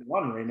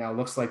 3-1 right now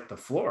looks like the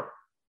floor.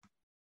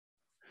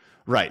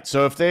 Right.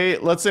 So if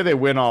let's say they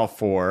win all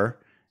 4,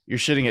 you're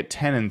sitting at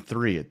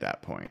 10-3 at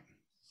that point.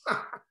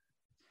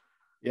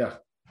 Yeah.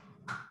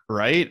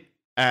 Right.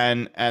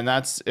 And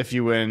that's if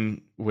you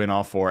win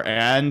all 4.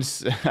 And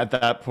at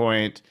that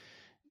point,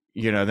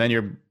 then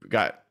you're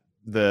got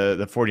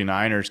the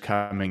 49ers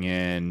coming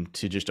in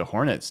to just a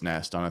hornet's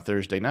nest on a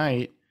Thursday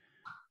night.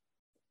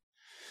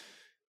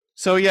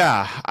 So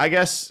yeah, I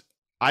guess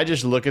I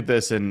just look at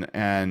this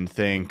and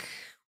think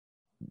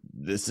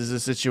this is a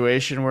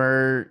situation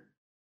where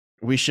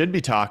we should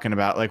be talking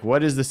about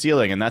what is the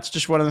ceiling. And that's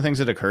just one of the things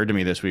that occurred to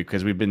me this week,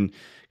 because we've been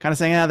kind of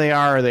saying, they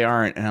are or they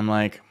aren't. And I'm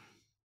like,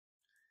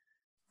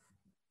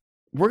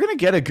 we're going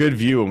to get a good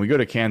view when we go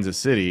to Kansas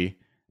City,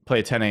 play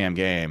a 10 a.m.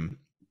 game.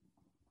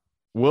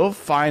 We'll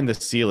find the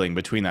ceiling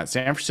between that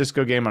San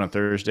Francisco game on a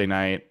Thursday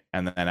night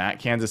and then at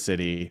Kansas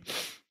City.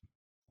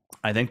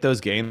 I think those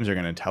games are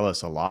going to tell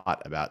us a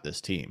lot about this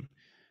team.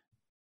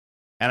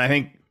 And I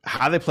think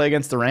how they play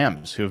against the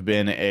Rams, who have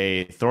been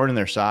a thorn in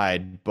their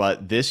side,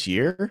 but this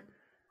year,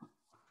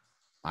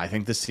 I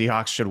think the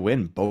Seahawks should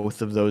win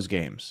both of those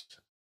games.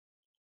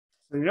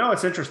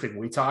 It's interesting.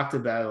 We talked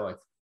about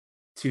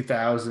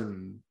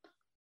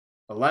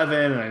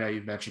 2011, and I know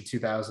you mentioned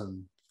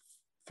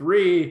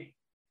 2003.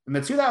 In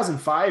the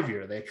 2005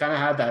 year, they kind of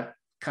had that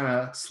kind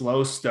of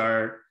slow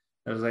start.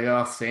 It was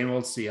same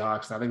old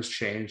Seahawks. Nothing's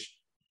changed.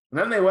 And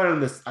then they went on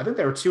this, I think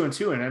they were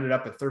 2-2 and ended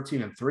up at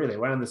 13-3. They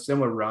went on this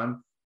similar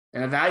run.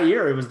 And that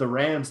year, it was the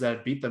Rams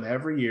that beat them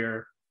every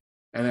year.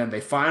 And then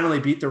they finally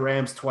beat the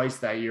Rams twice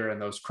that year in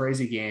those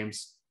crazy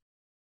games.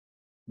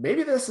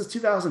 Maybe this is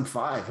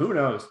 2005. Who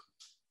knows?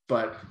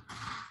 But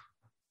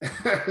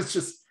it's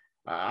just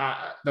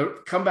the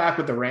comeback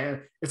with the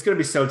Rams. It's going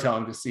to be so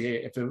telling to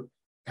see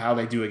how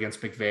they do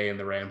against McVay and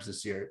the Rams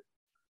this year.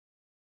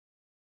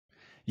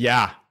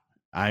 Yeah.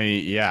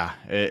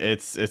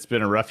 It's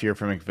been a rough year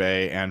for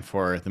McVay and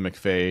for the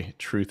McVay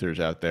truthers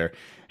out there.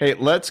 Hey,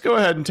 let's go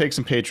ahead and take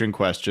some patron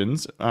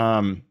questions.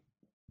 And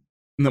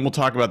then we'll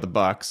talk about the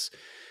Bucs.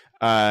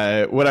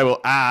 What I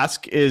will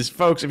ask is,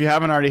 folks, if you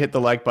haven't already hit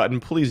the like button,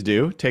 please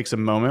do. Takes a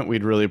moment.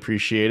 We'd really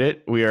appreciate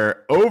it. We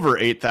are over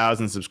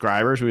 8,000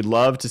 subscribers. We'd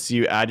love to see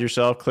you add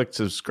yourself. Click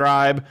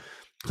subscribe.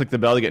 Click the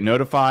bell to get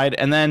notified.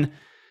 And then,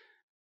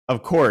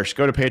 of course,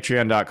 go to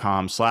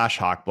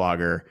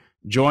patreon.com/hawkblogger.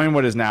 Join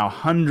what is now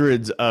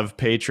hundreds of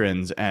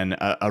patrons and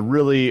a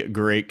really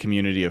great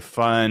community of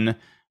fun,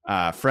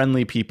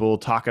 friendly people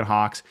talking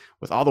Hawks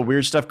with all the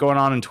weird stuff going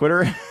on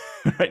Twitter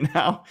right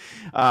now.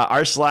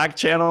 Our Slack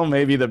channel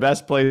may be the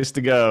best place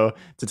to go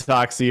to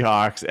talk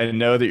Seahawks and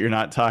know that you're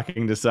not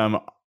talking to some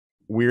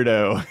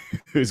weirdo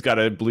who's got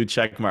a blue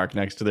check mark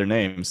next to their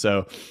name.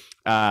 So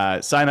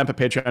sign up at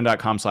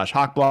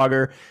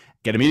patreon.com/hawkblogger,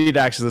 get immediate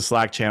access to the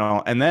Slack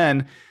channel. And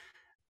then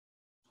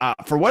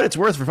For what it's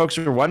worth, for folks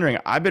who are wondering,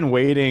 I've been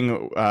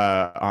waiting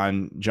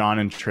on John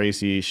and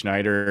Tracy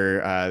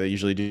Schneider. They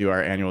usually do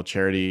our annual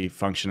charity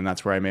function, and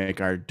that's where I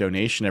make our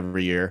donation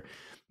every year.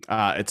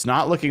 It's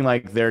not looking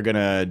like they're going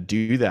to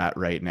do that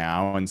right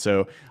now. And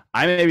so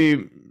I may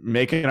be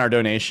making our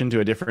donation to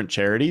a different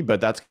charity, but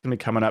that's going to be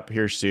coming up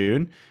here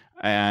soon.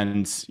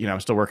 And, I'm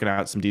still working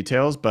out some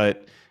details,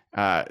 but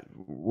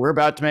we're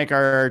about to make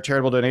our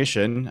charitable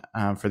donation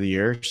for the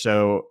year.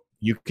 So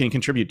you can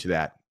contribute to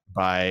that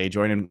by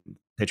joining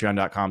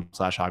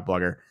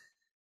patreon.com/hogblogger.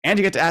 And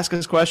you get to ask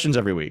us questions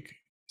every week.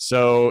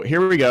 So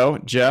here we go.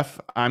 Jeff,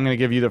 I'm going to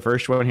give you the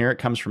first one here. It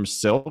comes from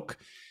Silk.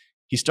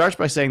 He starts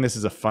by saying this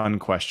is a fun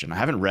question. I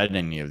haven't read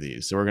any of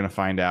these, so we're going to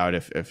find out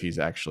if he's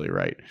actually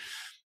right.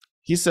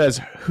 He says,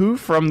 who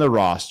from the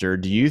roster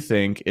do you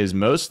think is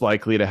most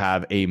likely to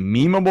have a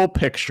memeable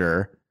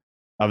picture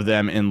of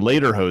them in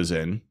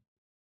Lederhosen,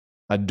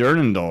 a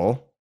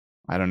Dirndl,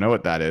 I don't know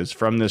what that is,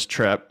 from this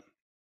trip?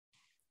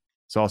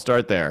 So I'll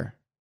start there.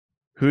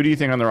 Who do you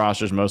think on the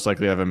roster is most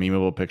likely to have a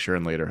memeable picture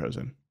in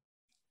Lederhosen?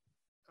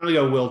 I'm going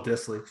to go Will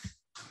Dissly.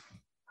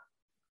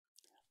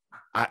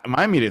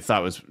 My immediate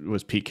thought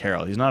was Pete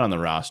Carroll. He's not on the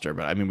roster,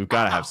 but I mean, we've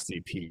got to have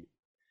CP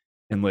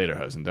in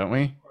Lederhosen, don't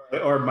we?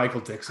 Or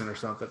Michael Dixon or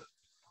something.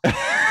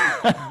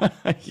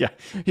 Yeah,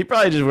 he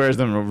probably just wears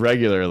them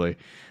regularly.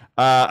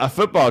 A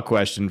football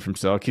question from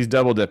Silk. He's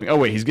double dipping. Oh,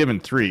 wait, he's given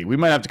 3. We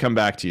might have to come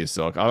back to you,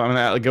 Silk. I'm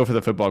going to go for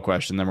the football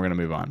question, then we're going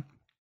to move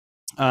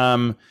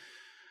on.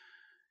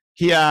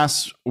 He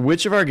asks,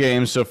 which of our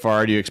games so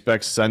far do you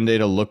expect Sunday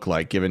to look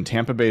like, given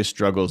Tampa Bay's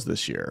struggles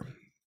this year?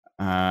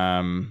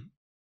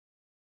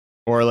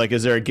 Or like,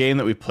 is there a game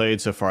that we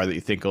played so far that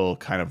you think will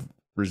kind of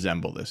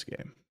resemble this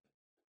game?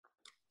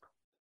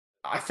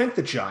 I think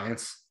the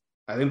Giants,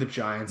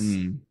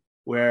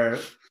 where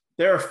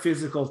they're a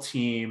physical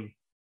team.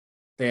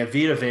 They have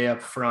Vita Vea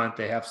up front.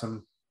 They have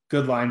some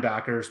good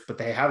linebackers, but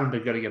they haven't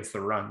been good against the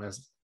run,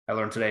 as I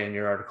learned today in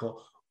your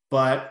article.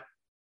 But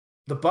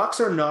the Bucs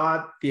are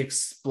not the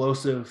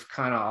explosive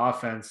kind of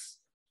offense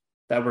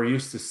that we're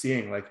used to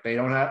seeing. Like they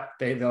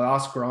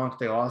lost Gronk,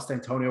 they lost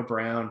Antonio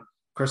Brown.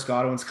 Chris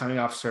Godwin's coming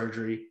off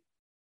surgery,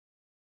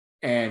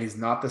 and he's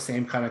not the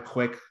same kind of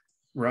quick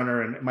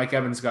runner. And Mike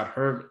Evans got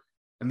hurt,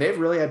 and they've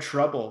really had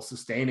trouble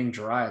sustaining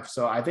drives.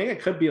 So I think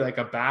it could be like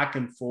a back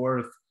and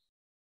forth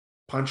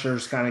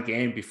punchers kind of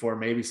game before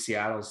maybe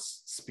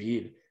Seattle's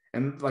speed.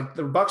 And like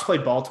the Bucs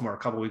played Baltimore a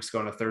couple weeks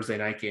ago in a Thursday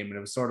night game, and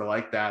it was sort of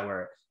like that,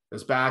 where it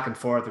was back and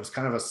forth. It was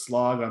kind of a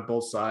slog on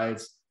both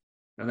sides.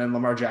 And then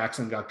Lamar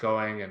Jackson got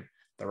going, and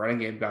the running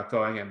game got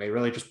going, and they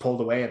really just pulled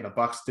away, and the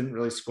Bucs didn't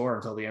really score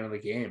until the end of the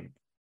game.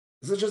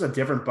 This is just a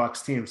different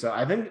Bucs team. So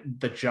I think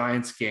the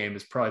Giants game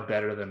is probably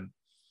better than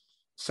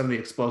some of the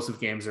explosive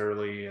games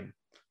early,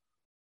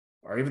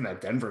 or even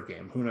that Denver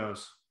game. Who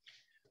knows?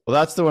 Well,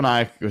 that's the one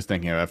I was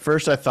thinking of. At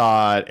first, I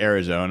thought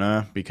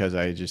Arizona, because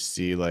I just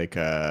see like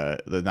the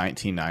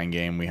 19-9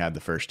 game we had the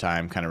first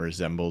time kind of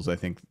resembles, I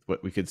think,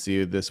 what we could see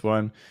with this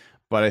one.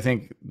 But I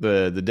think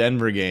the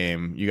Denver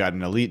game, you got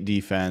an elite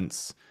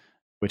defense,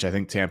 which I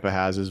think Tampa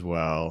has as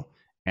well,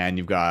 and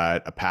you've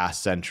got a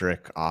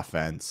pass-centric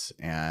offense,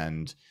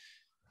 and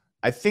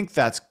I think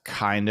that's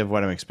kind of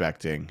what I'm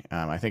expecting.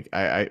 I think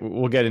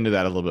we'll get into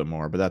that a little bit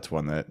more, but that's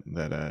one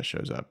that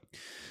shows up.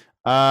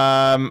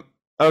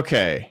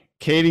 Okay,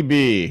 Katie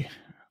B,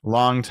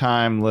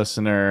 longtime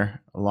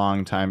listener,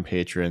 longtime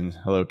patron.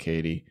 Hello,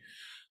 Katie.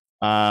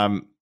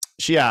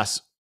 She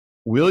asks,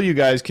 will you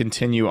guys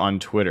continue on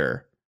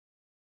Twitter?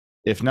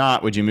 If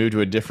not, would you move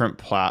to a different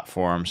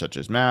platform such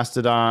as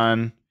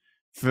Mastodon?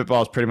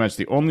 Football is pretty much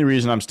the only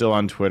reason I'm still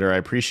on Twitter. I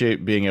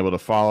appreciate being able to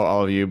follow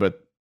all of you,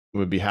 but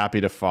would be happy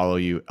to follow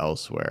you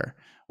elsewhere.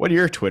 What are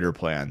your Twitter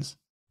plans?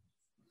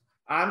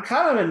 I'm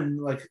kind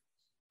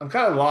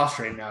of lost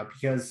right now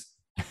because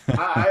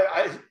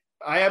I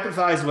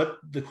empathize with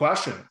the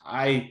question.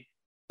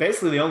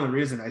 Basically the only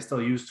reason I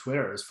still use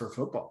Twitter is for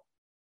football,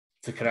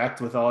 to connect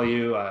with all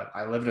you.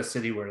 I live in a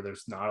city where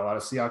there's not a lot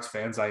of Seahawks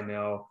fans I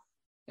know,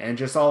 and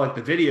just all like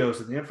the videos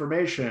and the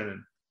information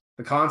and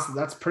the constant.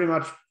 That's pretty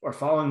much or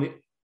following the.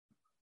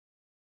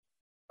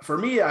 For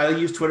me, I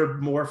use Twitter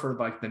more for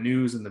like the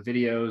news and the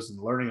videos and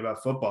learning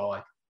about football.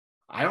 Like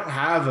I don't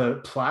have a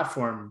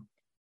platform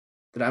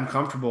that I'm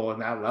comfortable in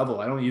that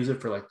level. I don't use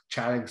it for like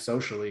chatting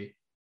socially,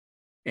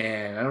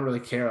 and I don't really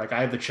care. Like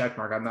I have the check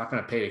mark. I'm not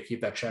going to pay to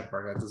keep that check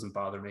mark. That doesn't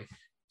bother me.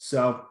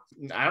 So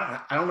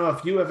I don't know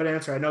if you have an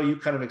answer. I know you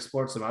kind of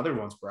explored some other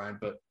ones, Brian,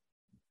 but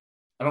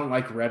I don't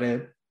like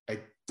Reddit. I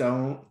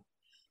don't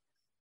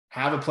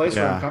have a place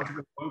where I'm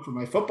comfortable going for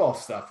my football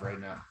stuff right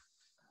now.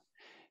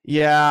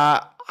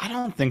 Yeah, I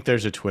don't think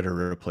there's a Twitter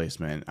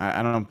replacement.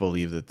 I don't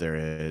believe that there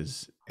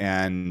is.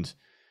 And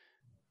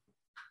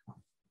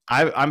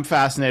I'm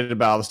fascinated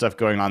about all the stuff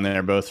going on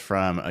there, both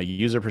from a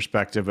user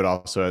perspective, but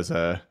also as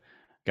a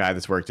guy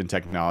that's worked in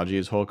technology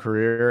his whole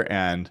career.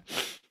 And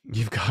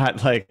you've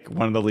got like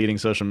one of the leading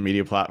social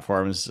media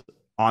platforms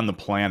on the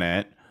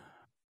planet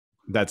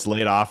that's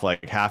laid off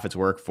like half its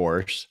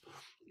workforce.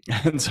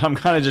 And so I'm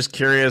kind of just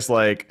curious,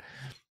 like,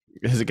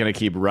 Is it going to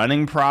keep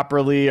running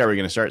properly? Are we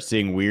going to start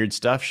seeing weird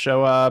stuff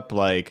show up?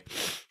 Like,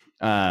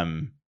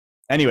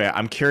 anyway,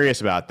 I'm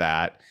curious about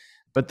that.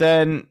 But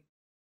then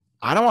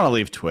I don't want to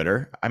leave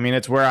Twitter. I mean,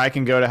 it's where I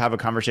can go to have a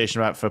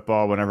conversation about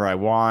football whenever I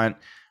want.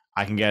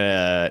 I can get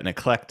an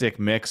eclectic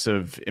mix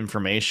of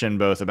information,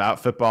 both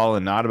about football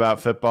and not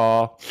about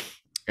football.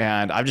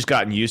 And I've just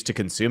gotten used to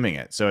consuming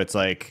it. So it's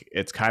like,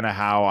 it's kind of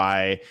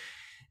how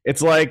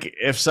it's like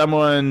if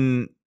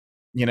someone,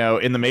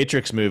 in the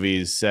Matrix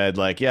movies said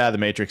like, yeah, the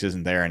Matrix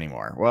isn't there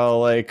anymore. Well,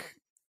 like,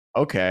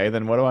 okay,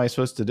 then what am I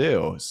supposed to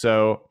do?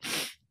 So,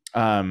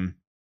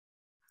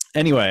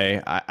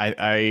 anyway,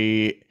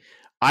 I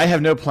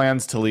have no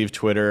plans to leave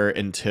Twitter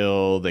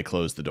until they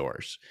close the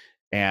doors.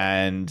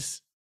 And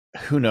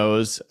who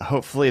knows?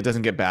 Hopefully it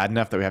doesn't get bad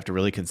enough that we have to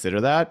really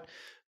consider that.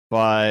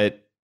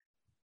 But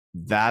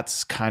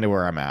that's kind of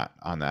where I'm at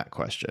on that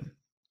question.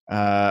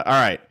 All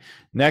right.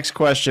 Next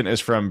question is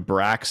from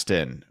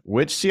Braxton.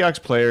 Which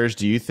Seahawks players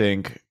do you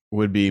think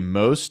would be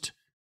most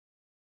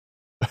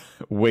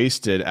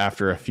wasted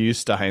after a few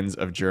steins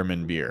of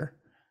German beer?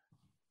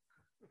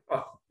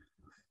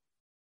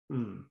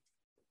 Who's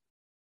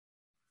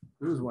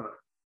one of?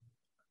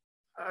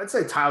 I'd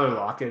say Tyler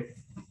Lockett.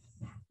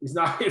 He's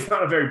not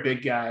a very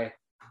big guy.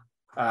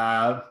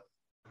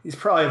 He's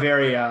probably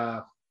very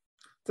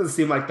doesn't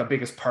seem like the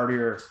biggest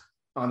partier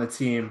on the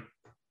team.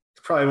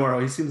 He's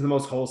probably he seems the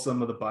most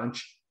wholesome of the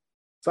bunch.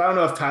 So I don't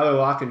know if Tyler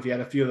Lockett, if he had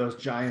a few of those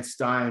giant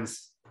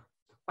steins,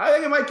 I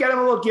think it might get him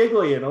a little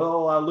giggly and a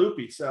little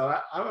loopy. So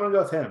I'm going to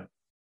go with him.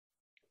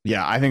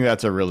 Yeah, I think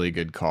that's a really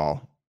good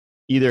call.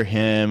 Either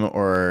him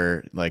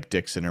or like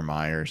Dixon or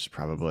Myers,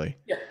 probably.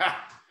 Yeah.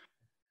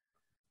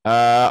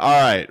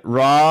 All right.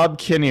 Rob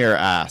Kinnear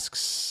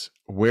asks,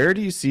 where do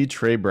you see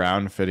Trey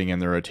Brown fitting in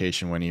the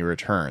rotation when he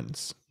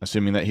returns,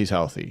 assuming that he's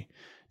healthy?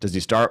 Does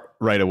he start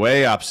right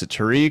away opposite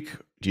Tariq?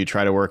 Do you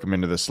try to work him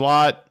into the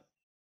slot?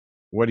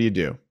 What do you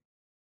do?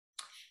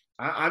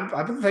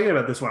 I've been thinking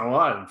about this one a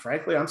lot, and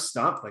frankly, I'm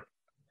stumped. Like,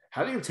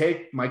 how do you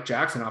take Mike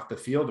Jackson off the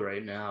field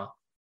right now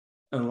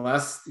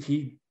unless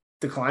he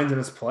declines in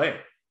his play?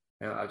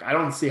 Like, I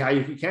don't see how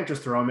you can't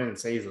just throw him in and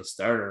say he's a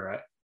starter, right?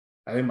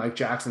 I think Mike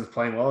Jackson's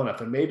playing well enough,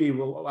 and maybe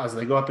as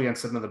they go up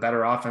against some of the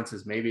better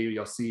offenses, maybe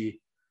you'll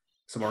see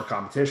some more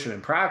competition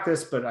in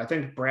practice. But I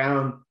think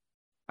Brown,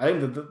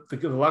 the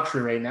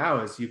luxury right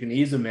now is you can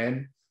ease him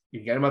in,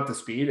 you can get him up to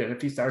speed, and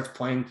if he starts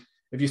playing,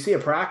 if you see a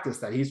practice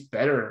that he's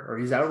better or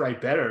he's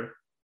outright better,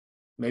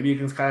 maybe you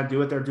can kind of do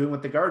what they're doing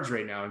with the guards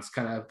right now and just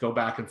kind of go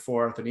back and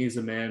forth and ease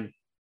him in.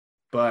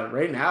 But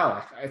right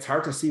now, it's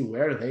hard to see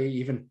where they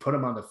even put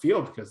him on the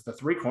field because the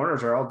three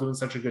corners are all doing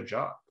such a good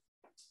job.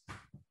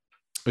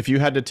 If you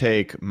had to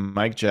take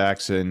Mike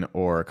Jackson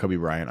or Kobe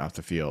Bryant off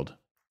the field,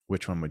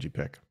 which one would you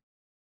pick?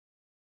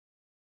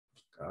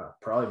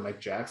 Probably Mike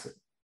Jackson.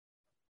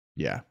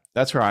 Yeah,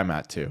 that's where I'm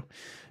at too.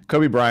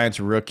 Kobe Bryant's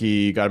a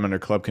rookie, got him under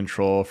club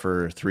control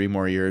for 3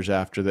 more years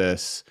after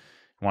this.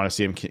 I want to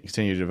see him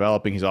continue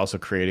developing. He's also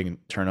creating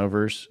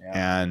turnovers.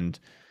 Yeah.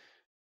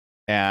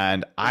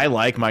 And I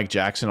like Mike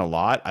Jackson a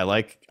lot. I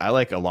like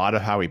a lot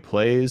of how he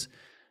plays.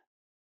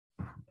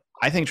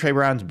 I think Trey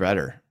Brown's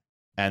better.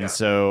 And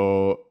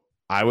so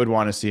I would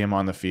want to see him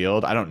on the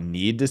field. I don't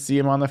need to see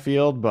him on the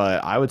field,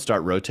 but I would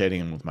start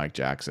rotating him with Mike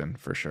Jackson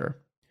for sure.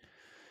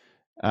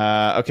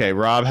 Okay,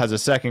 Rob has a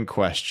second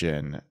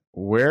question.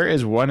 Where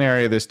is one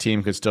area this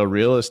team could still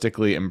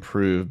realistically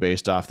improve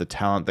based off the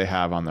talent they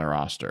have on their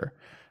roster?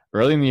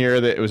 Early in the year,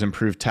 that it was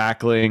improved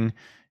tackling.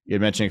 You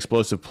had mentioned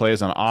explosive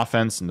plays on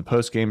offense in the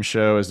post-game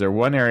show. Is there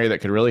one area that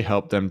could really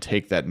help them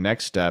take that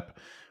next step,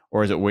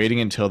 or is it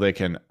waiting until they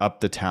can up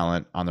the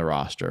talent on the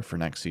roster for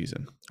next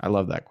season? I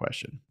love that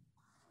question.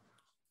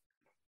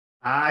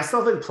 I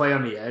still think play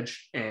on the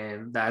edge,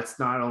 and that's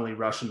not only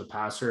rushing the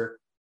passer,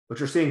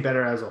 which we're seeing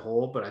better as a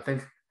whole, but I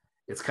think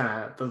it's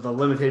kind of the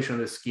limitation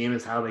of this scheme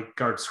is how they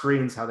guard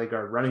screens, how they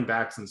guard running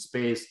backs in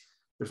space.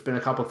 There's been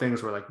a couple of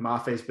things where like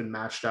Maffei's been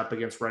matched up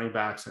against running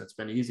backs and it's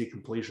been easy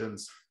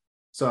completions.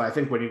 So I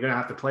think when you're going to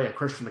have to play a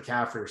Christian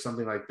McCaffrey or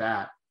something like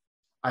that,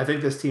 I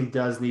think this team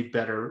does need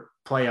better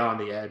play on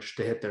the edge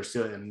to hit their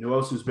ceiling. And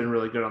Nwosu's been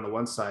really good on the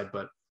one side,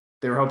 but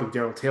they were hoping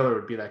Darrell Taylor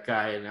would be that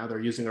guy. And now they're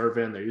using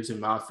Irvin, they're using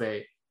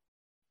Maffei.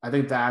 I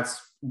think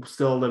that's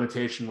still a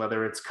limitation,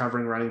 whether it's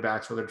covering running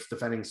backs, whether it's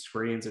defending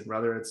screens, and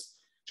whether it's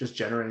just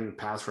generating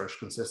pass rush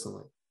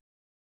consistently.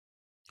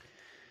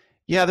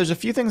 Yeah, there's a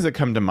few things that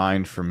come to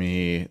mind for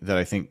me that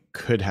I think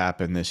could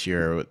happen this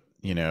year,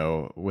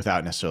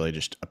 without necessarily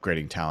just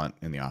upgrading talent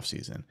in the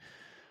offseason.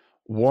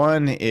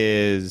 One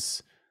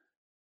is,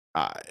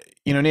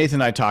 Nathan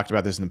and I talked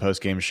about this in the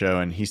post-game show,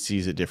 and he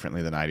sees it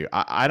differently than I do.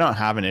 I don't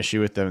have an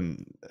issue with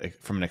them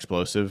from an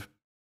explosive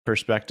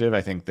perspective.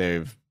 I think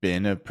they've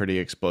been a pretty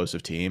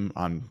explosive team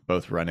on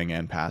both running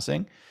and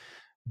passing.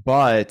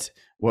 But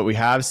what we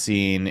have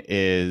seen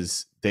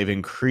is they've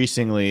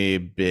increasingly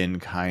been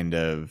kind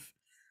of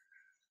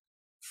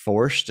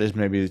forced, is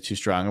maybe too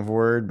strong of a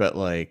word, but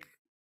like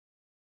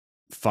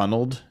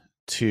funneled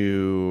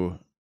to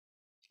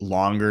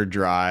longer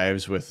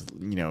drives with,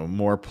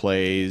 more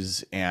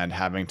plays and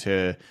having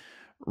to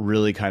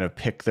really kind of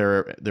pick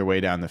their way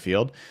down the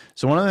field.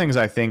 So one of the things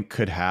I think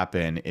could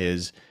happen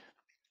is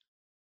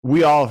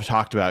we all have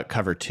talked about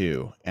cover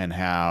 2 and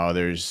how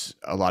there's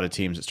a lot of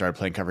teams that started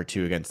playing cover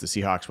 2 against the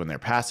Seahawks when their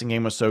passing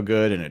game was so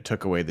good and it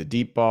took away the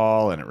deep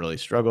ball and it really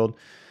struggled.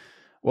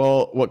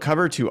 Well, what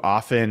cover 2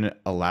 often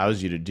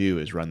allows you to do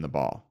is run the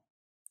ball.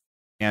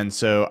 And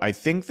so I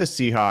think the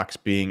Seahawks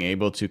being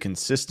able to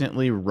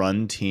consistently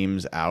run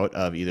teams out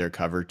of either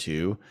cover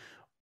 2,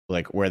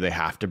 like where they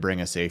have to bring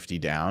a safety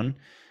down,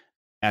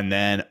 and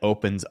then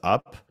opens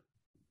up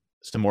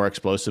some more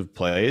explosive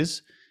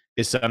plays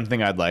is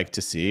something I'd like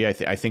to see. I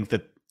think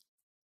that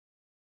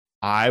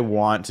I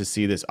want to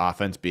see this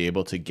offense be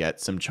able to get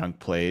some chunk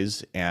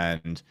plays,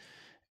 and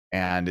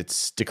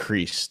it's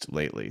decreased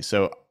lately.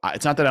 So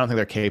it's not that I don't think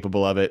they're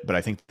capable of it, but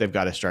I think they've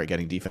got to start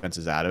getting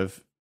defenses out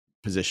of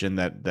position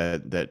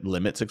that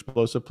limits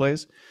explosive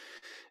plays.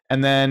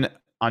 And then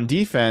on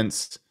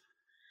defense,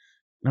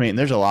 I mean,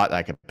 there's a lot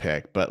I could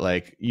pick, but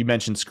like you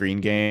mentioned screen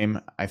game,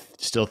 I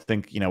still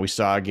think, we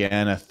saw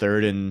again a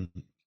 3rd and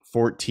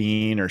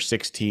 14 or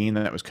 16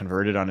 that was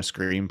converted on a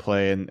screen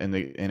play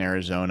in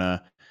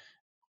Arizona.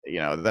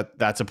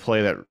 That's a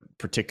play that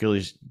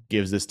particularly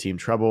gives this team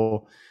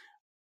trouble.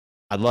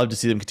 I'd love to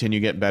see them continue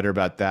to get better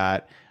about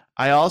that.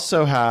 I'd love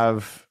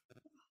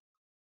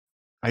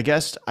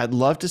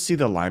to see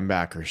the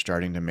linebacker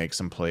starting to make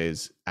some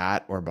plays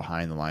at or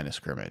behind the line of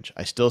scrimmage.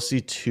 I still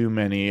see too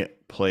many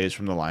plays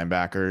from the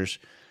linebackers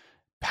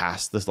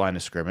past this line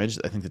of scrimmage.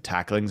 I think the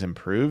tackling's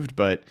improved,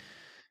 but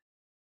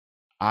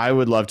I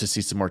would love to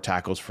see some more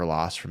tackles for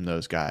loss from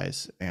those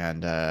guys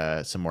and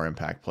some more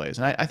impact plays.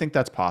 And I think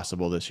that's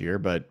possible this year,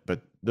 but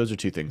those are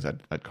 2 things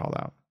I'd call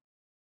out.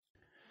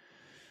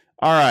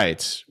 All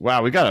right.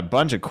 Wow, we got a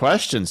bunch of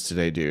questions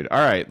today, dude. All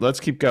right,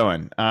 let's keep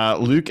going.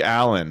 Luke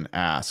Allen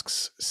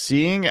asks,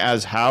 seeing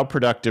as how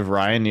productive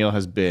Ryan Neal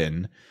has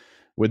been,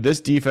 would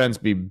this defense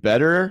be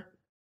better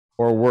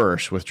or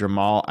worse with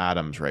Jamal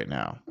Adams right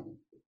now?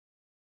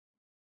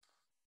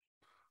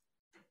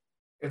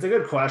 It's a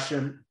good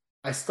question.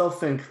 I still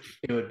think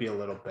it would be a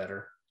little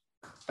better.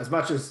 As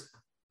much as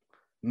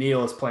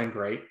Neal is playing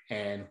great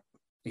and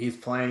he's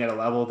playing at a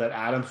level that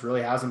Adams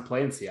really hasn't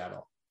played in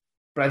Seattle.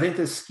 But I think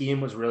this scheme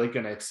was really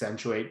going to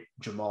accentuate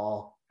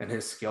Jamal and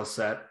his skill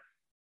set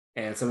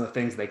and some of the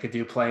things they could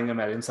do playing him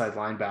at inside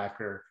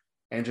linebacker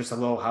and just a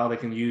little how they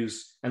can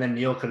use. And then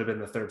Neal could have been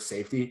the 3rd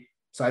safety.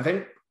 So I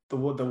think the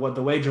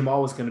way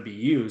Jamal was going to be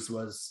used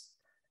was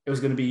it was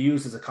going to be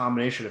used as a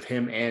combination of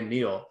him and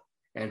Neal.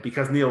 And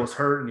because Neal was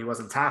hurt and he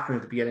wasn't tackling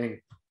at the beginning,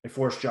 they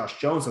forced Josh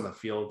Jones on the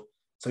field.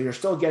 So you're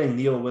still getting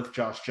Neal with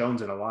Josh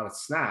Jones in a lot of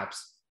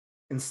snaps.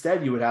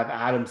 Instead, you would have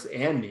Adams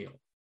and Neal.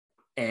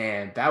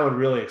 And that would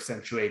really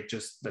accentuate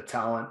just the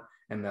talent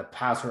and the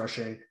pass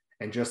rushing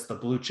and just the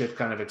blue chip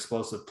kind of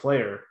explosive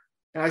player.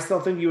 And I still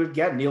think you would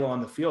get Neal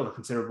on the field a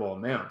considerable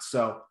amount.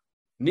 So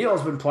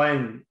Neal's been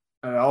playing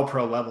at an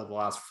all-pro level the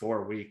last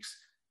 4 weeks,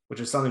 which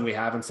is something we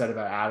haven't said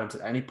about Adams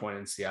at any point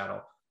in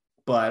Seattle.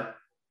 But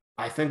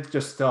I think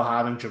just still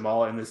having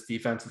Jamal in this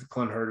defense with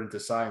Clint Hurd and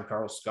Desai and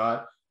Carl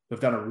Scott, who've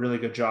done a really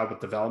good job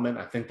with development,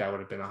 I think that would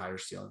have been a higher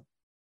ceiling.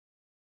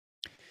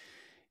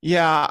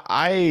 Yeah,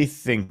 I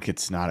think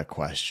it's not a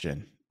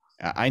question.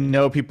 I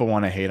know people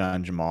want to hate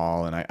on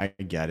Jamal, and I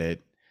get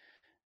it.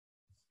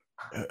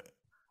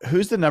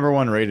 Who's the number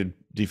 1 rated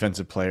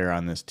defensive player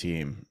on this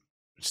team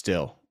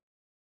still?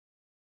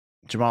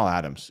 Jamal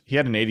Adams. He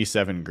had an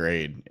 87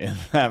 grade in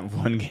that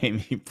one game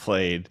he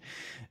played.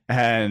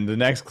 And the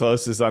next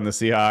closest on the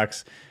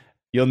Seahawks,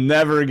 you'll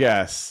never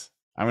guess.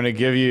 I'm going to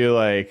give you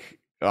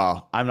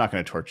I'm not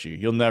going to torture you.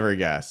 You'll never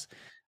guess.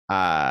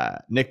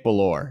 Nick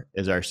Bellore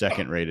is our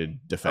 2nd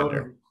rated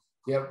defender.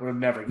 Yep, we've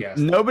never guessed.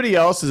 Nobody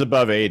else is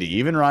above 80.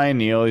 Even Ryan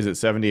Neal, he's at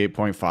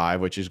 78.5,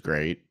 which is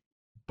great.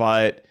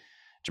 But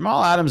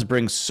Jamal Adams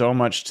brings so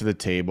much to the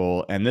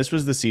table, and this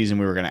was the season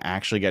we were going to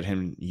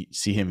actually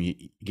see him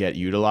get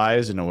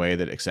utilized in a way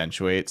that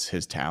accentuates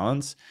his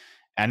talents.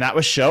 And that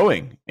was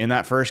showing in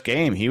that first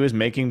game. He was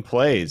making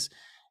plays.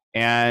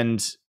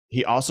 And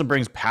he also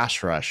brings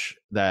pass rush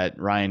that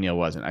Ryan Neal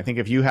wasn't. I think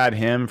if you had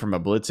him from a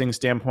blitzing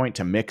standpoint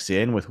to mix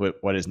in with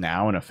what is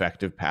now an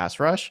effective pass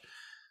rush,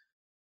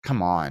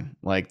 come on.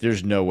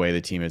 There's no way the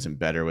team isn't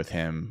better with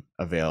him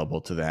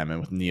available to them.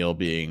 And with Neal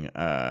being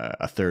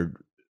a third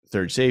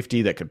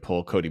safety that could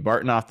pull Cody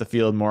Barton off the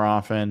field more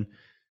often,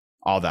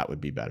 all that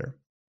would be better.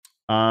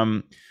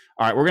 All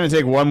right, we're going to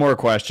take one more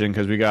question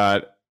because we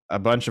got a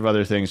bunch of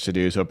other things to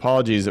do. So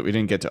apologies that we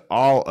didn't get to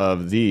all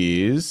of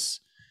these.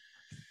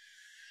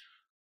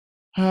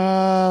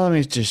 Let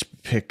me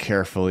just pick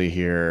carefully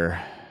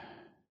here.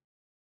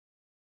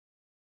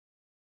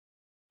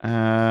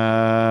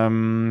 I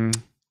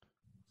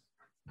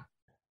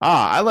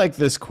like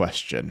this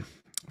question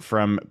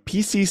from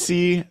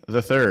PCC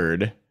the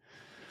Third.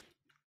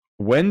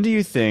 When do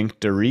you think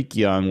Derek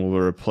Young will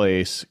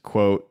replace,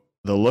 quote,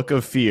 the look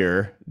of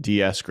fear, D.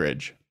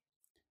 Eskridge?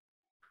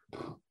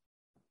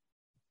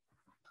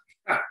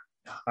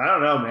 I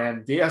don't know,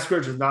 man. D.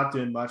 Eskridge is not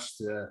doing much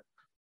to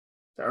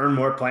earn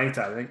more playing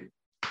time. I think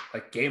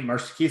like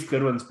Keith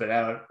Goodwin's been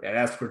out, and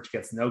Eskridge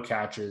gets no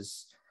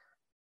catches.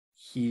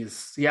 He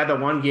had the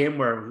one game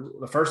where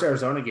the first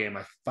Arizona game,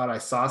 I thought I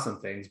saw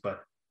some things,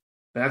 but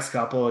the next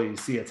couple, you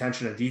see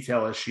attention to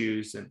detail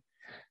issues, and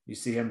you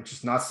see him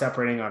just not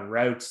separating on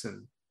routes,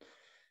 and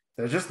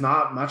there's just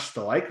not much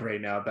to like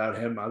right now about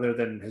him other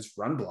than his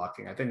run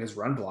blocking. I think his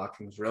run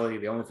blocking is really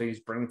the only thing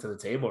he's bringing to the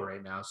table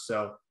right now.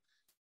 So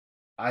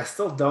I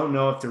still don't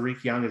know if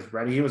Derek Young is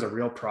ready. He was a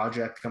real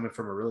project coming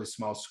from a really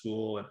small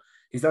school, and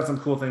he's done some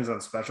cool things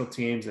on special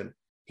teams, and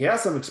he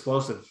has some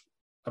explosive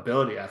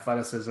ability,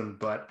 athleticism,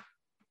 but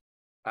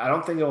I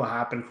don't think it will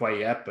happen quite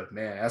yet. But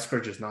man,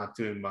 Eskridge is not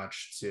doing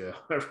much to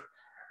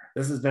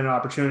this has been an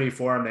opportunity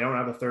for him. They don't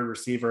have a third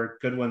receiver.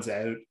 Goodwin's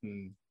out,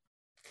 and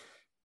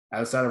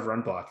outside of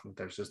run blocking,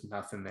 there's just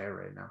nothing there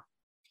right now.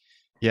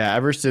 Yeah,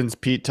 ever since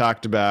Pete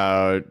talked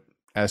about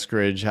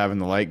Eskridge having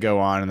the light go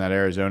on in that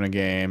Arizona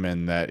game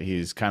and that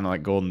he's kind of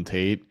like Golden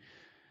Tate,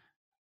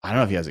 I don't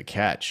know if he has a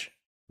catch.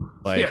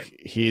 Like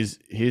he's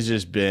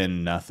just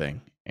been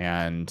nothing.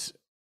 And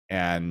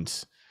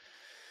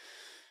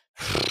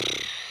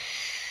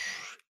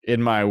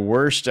in my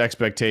worst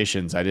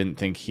expectations, I didn't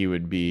think he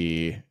would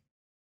be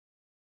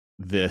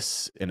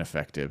this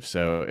ineffective.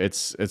 So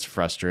it's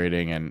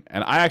frustrating. And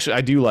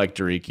I do like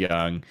Derek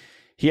Young.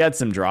 He had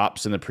some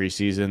drops in the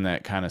preseason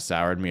that kind of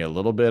soured me a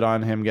little bit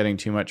on him getting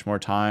too much more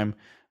time,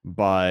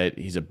 but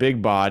he's a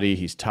big body.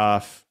 He's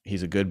tough.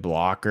 He's a good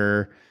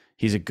blocker.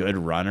 He's a good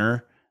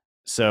runner.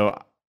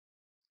 So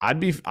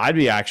I'd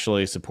be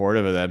actually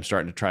supportive of them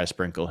starting to try to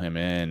sprinkle him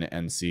in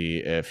and see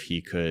if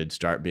he could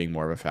start being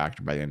more of a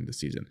factor by the end of the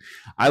season.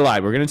 I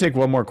lied. We're going to take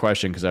one more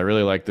question because I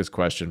really like this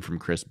question from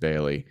Chris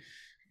Bailey.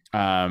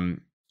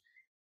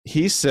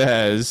 He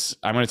says,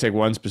 I'm going to take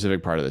one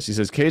specific part of this. He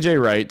says,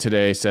 KJ Wright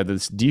today said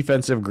this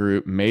defensive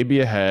group may be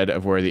ahead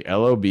of where the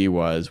LOB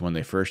was when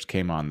they first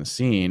came on the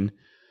scene.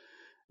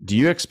 Do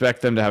you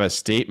expect them to have a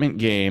statement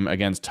game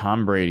against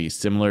Tom Brady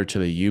similar to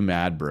the You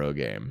Mad Bro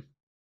game?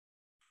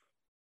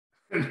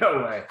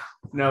 No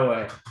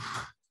way.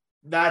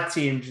 That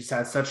team just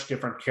has such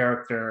different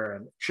character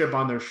and chip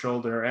on their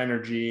shoulder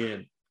energy.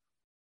 And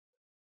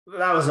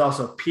that was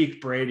also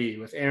peak Brady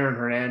with Aaron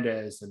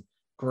Hernandez and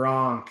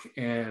Gronk.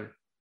 And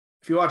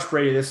if you watch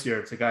Brady this year,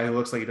 it's a guy who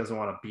looks like he doesn't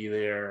want to be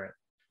there.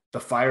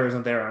 The fire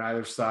isn't there on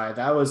either side.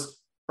 That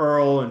was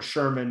Earl and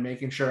Sherman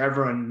making sure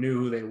everyone knew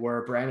who they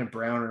were. Brandon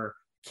Browner,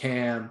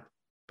 Cam,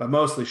 but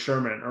mostly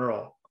Sherman and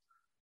Earl.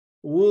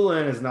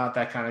 Woolen is not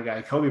that kind of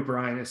guy. Kobe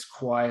Bryant is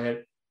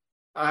quiet.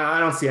 I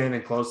don't see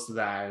anything close to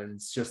that. And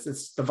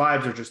it's the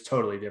vibes are just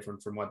totally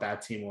different from what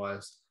that team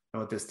was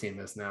and what this team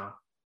is now.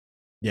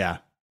 Yeah.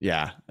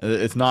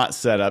 It's not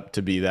set up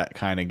to be that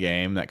kind of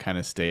game, that kind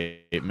of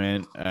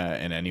statement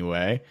in any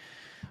way.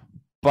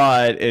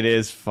 But it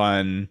is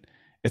fun.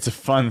 It's a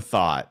fun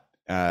thought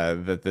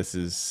that this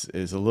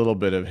is a little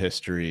bit of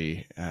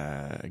history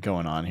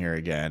going on here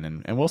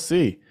again. And we'll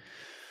see.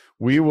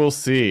 We will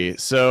see.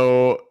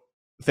 So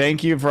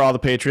thank you for all the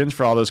patrons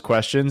for all those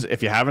questions.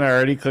 If you haven't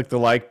already, click the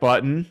like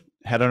button.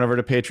 Head on over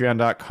to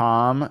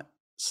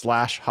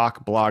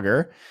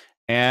patreon.com/hawkblogger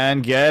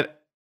and get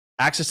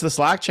access to the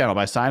Slack channel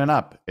by signing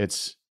up.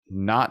 It's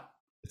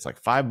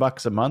like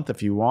 $5 a month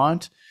if you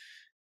want.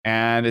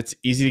 And it's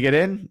easy to get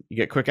in. You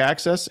get quick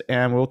access,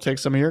 and we'll take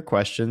some of your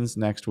questions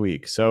next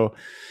week. So,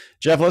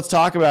 Jeff, let's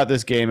talk about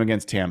this game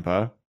against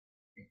Tampa.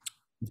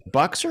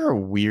 Bucs are a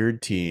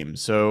weird team.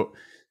 So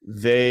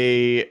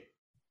they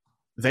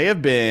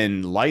have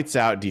been lights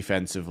out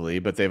defensively,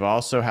 but they've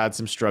also had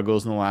some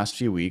struggles in the last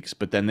few weeks.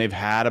 But then they've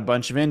had a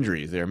bunch of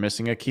injuries. They're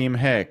missing Akeem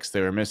Hicks.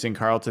 They were missing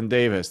Carlton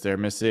Davis. They're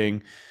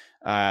missing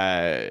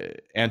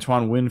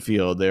Antoine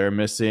Winfield. They're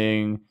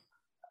missing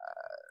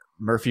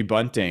Murphy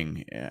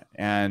Bunting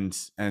and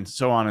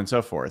so on and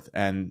so forth.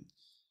 And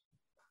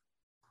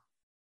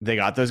they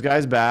got those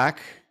guys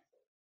back.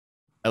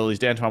 At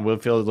least Antoine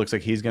Winfield looks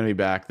like he's going to be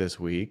back this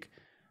week.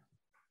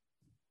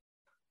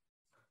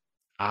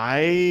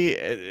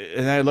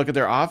 I look at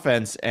their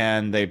offense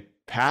and they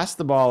pass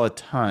the ball a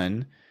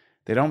ton.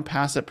 They don't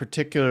pass it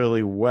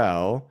particularly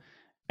well.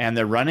 And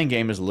their running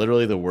game is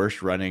literally the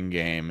worst running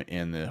game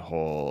in the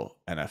whole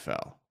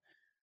NFL.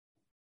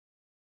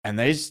 And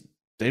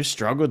they've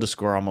struggled to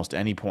score almost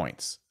any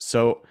points.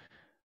 So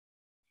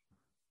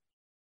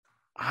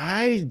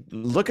I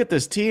look at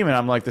this team and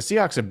I'm like, the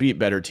Seahawks have beat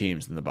better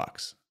teams than the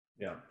Bucs.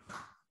 Yeah.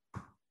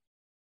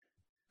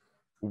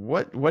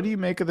 What do you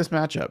make of this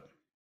matchup?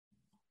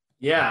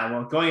 Yeah,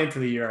 well, going into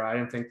the year, I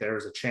didn't think there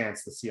was a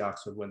chance the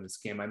Seahawks would win this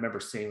game. I remember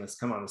seeing this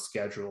come on the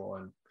schedule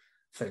and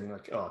thinking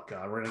like, oh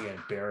God, we're going to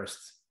get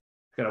embarrassed.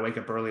 Got to wake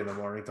up early in the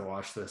morning to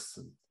watch this.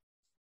 And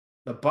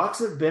the Bucs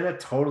have been a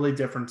totally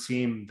different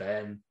team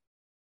than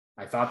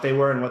I thought they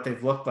were and what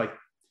they've looked like.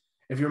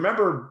 If you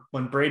remember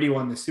when Brady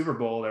won the Super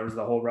Bowl, there was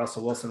the whole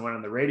Russell Wilson went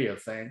on the radio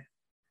thing.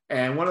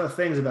 And one of the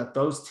things about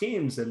those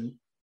teams, and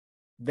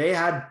they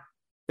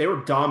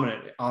were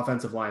dominant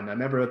offensive line. I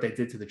remember what they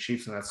did to the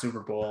Chiefs in that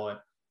Super Bowl, and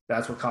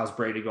that's what caused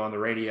Brady to go on the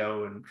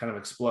radio and kind of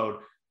explode.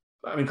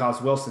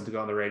 Caused Wilson to go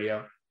on the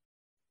radio.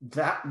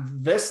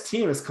 This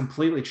team has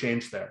completely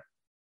changed there.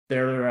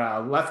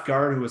 Their left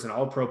guard, who was an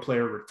all-pro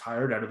player,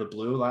 retired out of the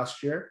blue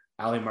last year,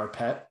 Ali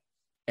Marpet.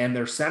 And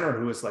their center,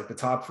 who was like the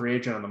top free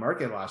agent on the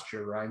market last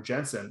year, Ryan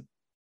Jensen,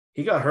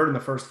 he got hurt in the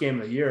first game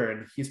of the year,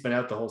 and he's been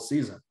out the whole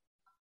season.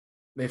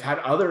 They've had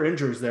other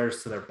injuries there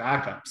to their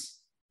backups.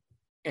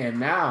 And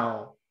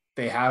now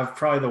they have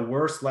probably the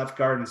worst left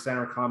guard and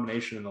center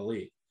combination in the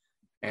league.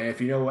 And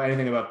if you know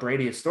anything about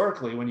Brady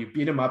historically, when you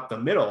beat him up the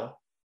middle,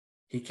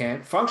 he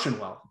can't function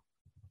well.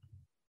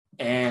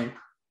 And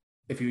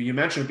if you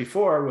mentioned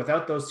before,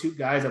 without those two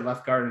guys at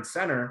left guard and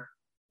center,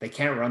 they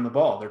can't run the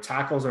ball. Their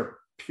tackles are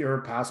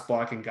pure pass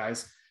blocking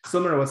guys,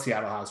 similar to what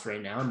Seattle has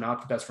right now, not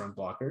the best run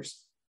blockers.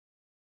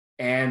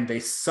 And they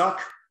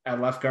suck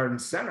at left guard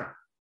and center.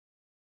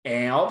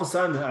 And all of a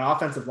sudden, an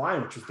offensive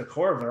line, which was the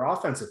core of their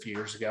offense a few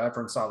years ago,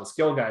 everyone saw the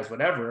skill guys,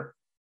 whatever,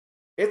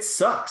 it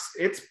sucks.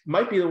 It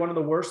might be one of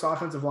the worst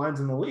offensive lines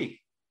in the league.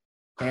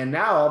 And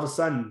now all of a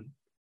sudden,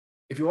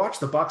 if you watch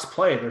the Bucs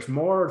play, there's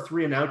more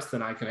 3 and outs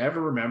than I can ever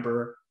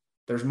remember.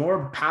 There's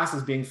more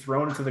passes being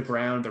thrown into the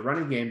ground. The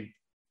running game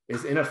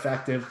is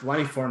ineffective.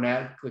 Lenny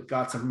Fournette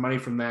got some money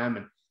from them,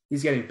 and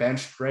he's getting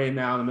benched right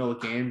now in the middle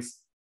of games.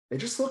 They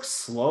just look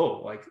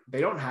slow. Like, they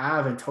don't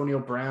have Antonio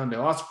Brown. They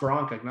lost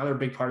Gronk, like another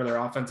big part of their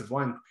offensive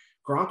line.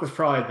 Gronk was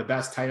probably the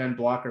best tight end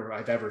blocker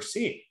I've ever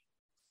seen.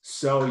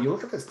 So you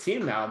look at this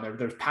team now, and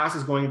there's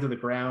passes going into the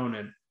ground,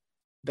 and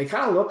they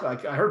kind of look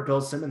like, I heard Bill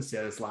Simmons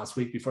say this last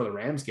week before the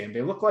Rams game.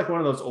 They look like one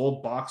of those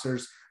old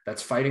boxers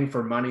that's fighting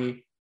for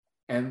money,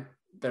 and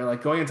they're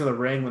like going into the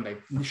ring when they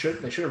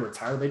should have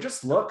retired. They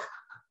just look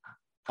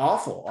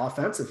awful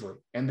offensively.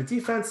 And the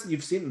defense,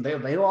 you've seen,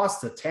 they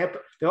lost to Tampa,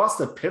 they lost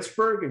to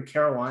Pittsburgh and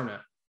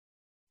Carolina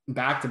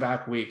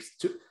back-to-back weeks.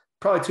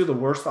 Probably two of the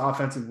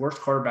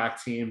worst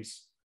quarterback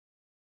teams.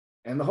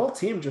 And the whole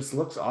team just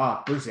looks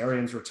off. Bruce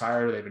Arians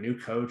retired. They have a new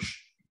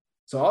coach.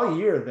 So all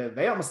year,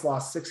 they almost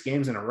lost 6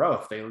 games in a row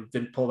if they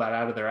didn't pull that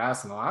out of their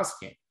ass in the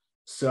last game.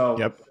 So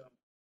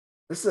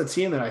This is a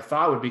team that I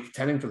thought would be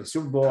contending for the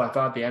Super Bowl. I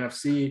thought the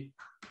NFC,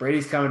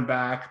 Brady's coming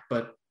back,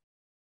 but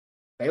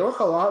they look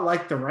a lot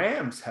like the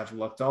Rams have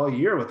looked all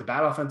year with the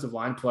bad offensive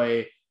line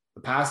play,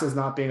 the passes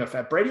not being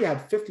effective. Brady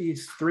had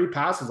 53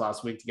 passes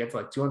last week to get to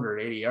like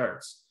 280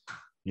 yards.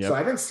 So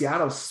I think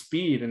Seattle's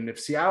speed, and if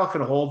Seattle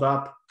could hold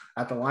up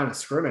at the line of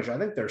scrimmage, I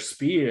think their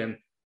speed and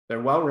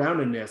their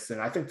well-roundedness,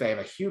 and I think they have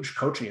a huge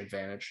coaching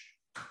advantage.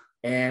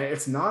 And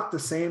it's not the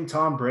same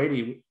Tom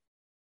Brady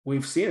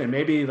we've seen it.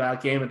 Maybe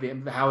that game at the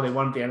end, how they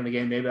won at the end of the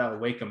game, maybe that'll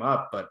wake them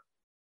up. But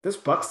this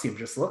Bucs team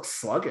just looks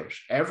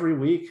sluggish every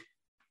week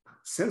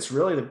since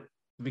really the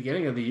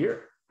beginning of the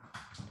year.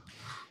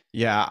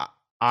 Yeah,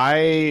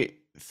 I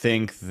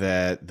think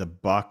that the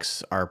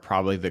Bucs are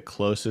probably the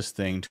closest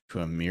thing to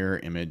a mirror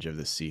image of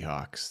the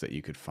Seahawks that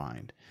you could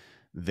find.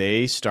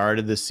 They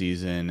started the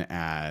season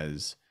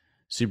as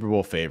Super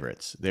Bowl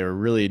favorites. They were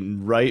really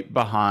right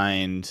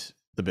behind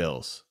the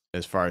Bills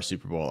as far as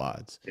Super Bowl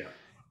odds. Yeah.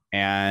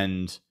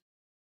 And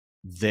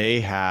they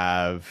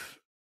have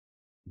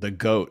the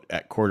GOAT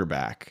at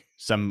quarterback,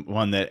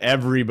 someone that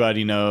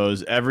everybody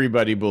knows,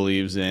 everybody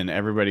believes in,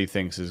 everybody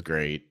thinks is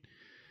great,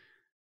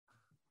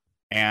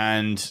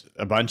 and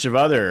a bunch of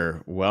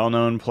other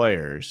well-known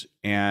players,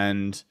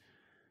 and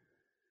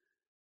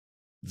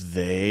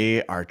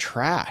they are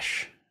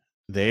trash.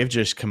 They've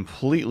just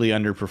completely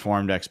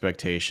underperformed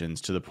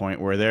expectations to the point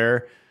where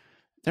they're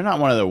not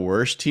one of the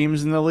worst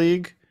teams in the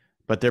league,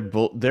 but they're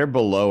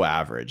below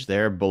average.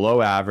 They're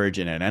below average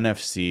in an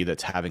NFC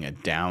that's having a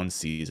down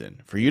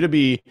season. For you to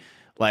be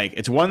like,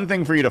 it's one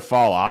thing for you to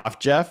fall off,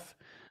 Jeff,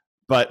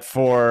 but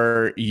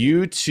for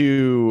you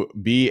to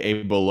be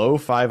a below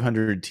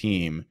 500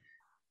 team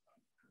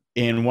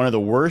in one of the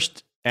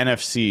worst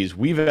NFCs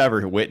we've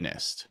ever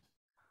witnessed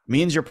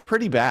means you're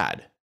pretty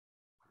bad.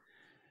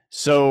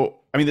 So,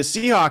 I mean, the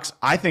Seahawks,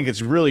 I think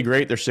it's really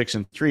great they're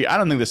 6-3. I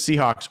don't think the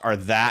Seahawks are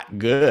that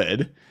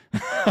good.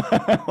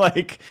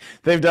 Like,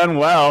 they've done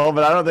well,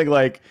 but I don't think,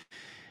 like,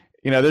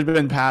 you know, there's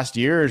been past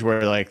years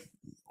where, like,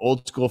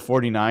 old school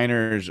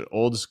 49ers,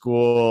 old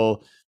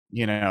school,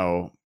 you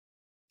know,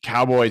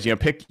 Cowboys, you know,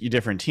 pick your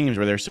different teams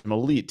where there's some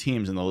elite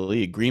teams in the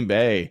league, Green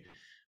Bay,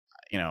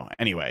 you know,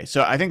 anyway.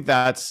 So I think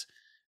that's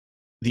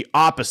the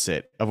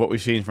opposite of what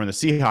we've seen from the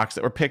Seahawks,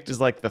 that were picked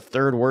as like the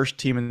 3rd worst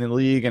team in the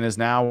league and is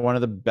now one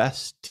of the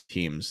best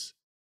teams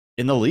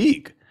in the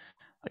league.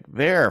 Like,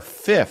 they're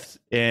 5th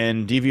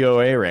in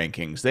DVOA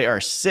rankings. They are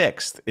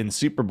 6th in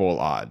Super Bowl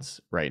odds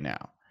right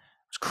now.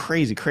 It's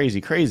crazy, crazy,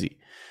 crazy.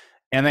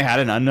 And they had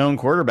an unknown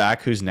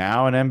quarterback who's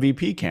now an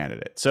MVP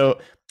candidate. So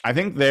I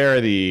think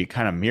they're the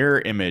kind of mirror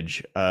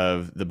image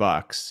of the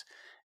Bucs.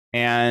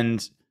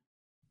 And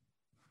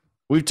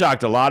we've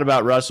talked a lot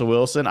about Russell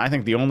Wilson. I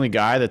think the only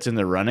guy that's in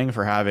the running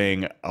for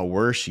having a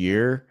worse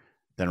year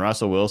than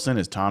Russell Wilson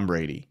is Tom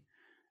Brady.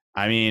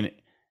 I mean,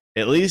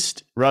 at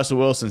least Russell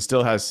Wilson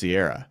still has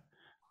Sierra.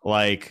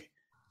 Like,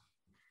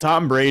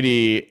 Tom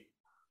Brady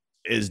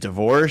is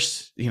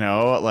divorced, you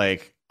know,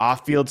 like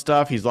off-field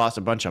stuff. He's lost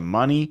a bunch of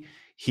money.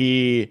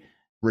 He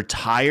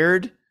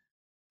retired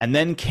and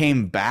then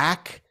came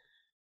back,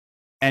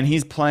 and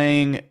he's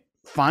playing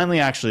finally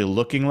actually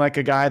looking like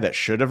a guy that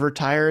should have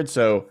retired.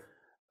 So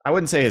I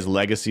wouldn't say his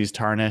legacy is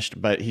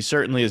tarnished, but he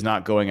certainly is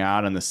not going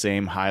out on the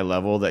same high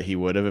level that he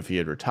would have if he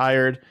had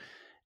retired.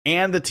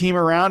 And the team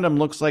around him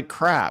looks like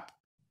crap.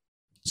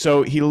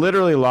 So he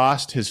literally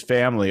lost his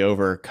family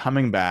over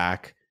coming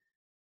back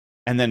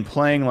and then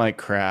playing like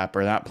crap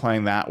or not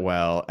playing that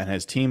well, and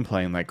his team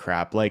playing like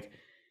crap. Like,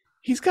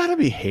 he's got to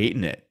be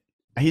hating it.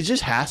 He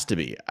just has to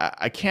be.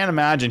 I can't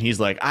imagine he's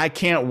like, I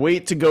can't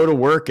wait to go to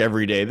work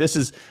every day.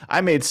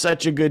 I made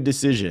such a good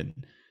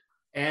decision.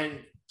 And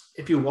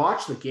if you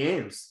watch the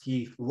games,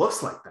 he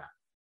looks like that.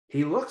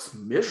 He looks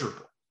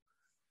miserable.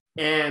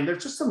 And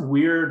there's just some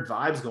weird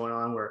vibes going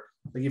on where,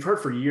 like, you've heard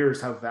for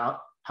years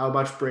how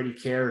much Brady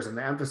cares and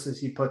the emphasis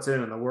he puts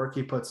in and the work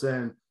he puts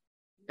in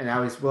and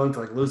how he's willing to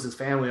like lose his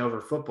family over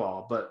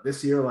football. But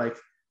this year, like,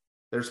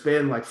 there's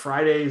been like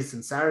Fridays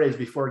and Saturdays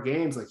before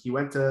games. Like, he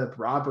went to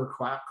Robert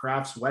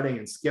Kraft's wedding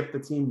and skipped the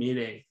team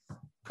meeting.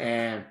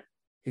 And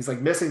he's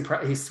like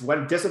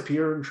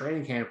disappeared in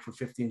training camp for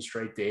 15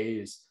 straight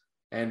days.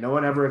 And no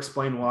one ever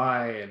explained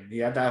why. And he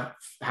had that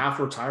half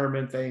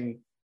retirement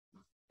thing.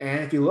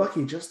 And if you look,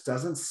 he just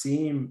doesn't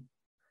seem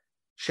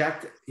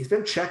checked. He's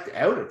been checked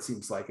out, it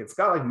seems like. It's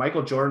got like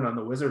Michael Jordan on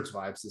the Wizards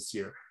vibes this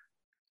year.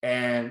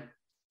 And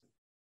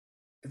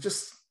it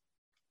just,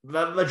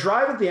 the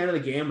drive at the end of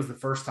the game was the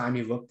first time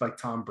he looked like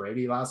Tom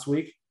Brady last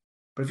week.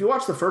 But if you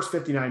watch the first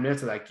 59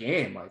 minutes of that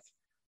game, like,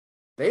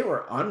 they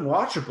were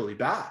unwatchably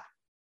bad.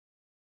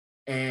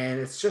 And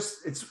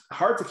it's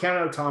hard to count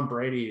out Tom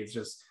Brady. It's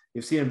just,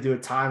 you've seen him do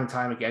it time and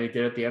time again. He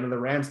did it at the end of the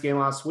Rams game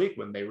last week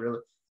when they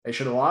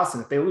should have lost.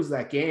 And if they lose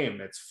that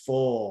game, it's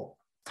full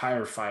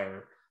tire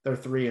fire. They're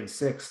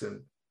 3-6,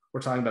 and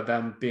we're talking about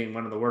them being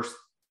one of the worst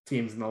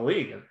teams in the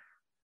league. And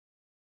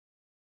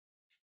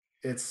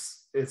it's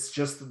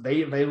just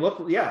they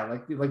look, yeah,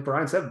 like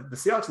Brian said, the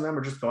Seahawks and them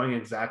are just going in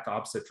exact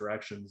opposite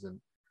directions.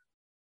 And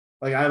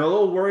like, I'm a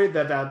little worried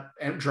that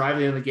drive at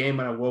the end of the game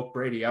might have woke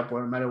Brady up,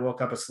 or it might have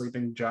woke up a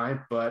sleeping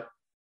giant. But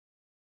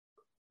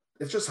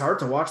it's just hard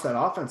to watch that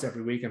offense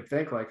every week and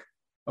think like,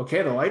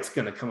 okay, the light's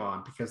going to come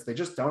on, because they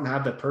just don't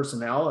have the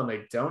personnel, and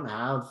they don't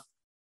have.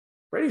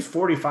 Brady's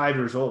 45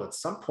 years old. At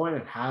some point,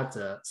 it had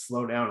to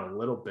slow down a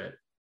little bit,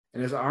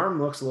 and his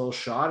arm looks a little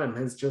shot, and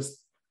if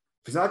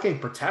he's not getting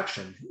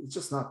protection, it's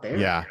just not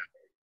there.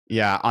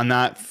 Yeah. On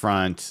that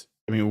front,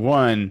 I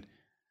mean,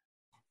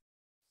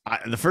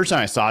 the first time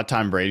I saw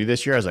Tom Brady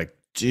this year, I was like,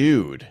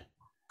 dude,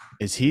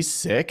 is he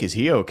sick? Is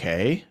he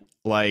okay?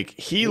 Like,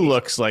 he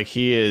looks like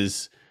he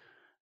is.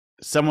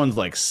 Someone's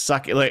like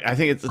sucking. Like, I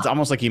think it's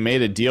almost like he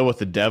made a deal with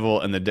the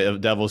devil, and the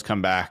devil's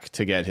come back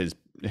to get his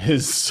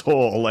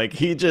soul. Like,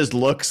 he just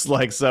looks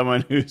like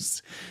someone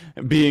who's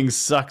being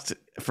sucked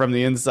from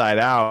the inside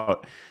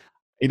out.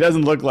 He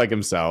doesn't look like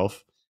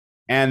himself.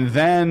 And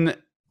then,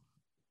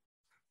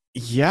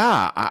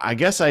 yeah, I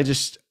guess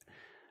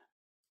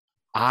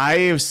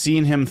I've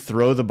seen him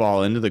throw the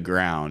ball into the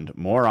ground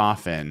more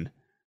often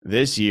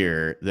this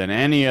year than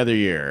any other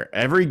year.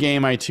 Every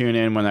game I tune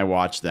in when I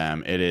watch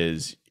them,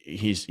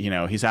 he's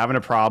having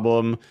a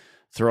problem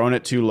throwing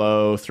it too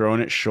low, throwing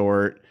it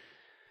short.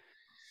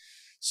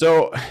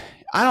 So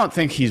I don't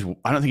think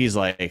he's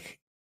like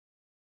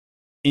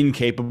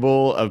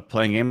incapable of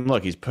playing game.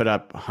 Look, he's put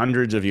up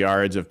hundreds of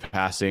yards of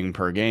passing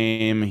per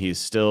game. He's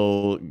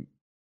still,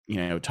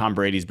 Tom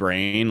Brady's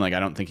brain. Like,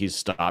 I don't think he's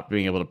stopped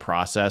being able to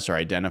process or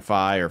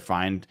identify or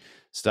find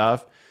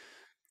stuff.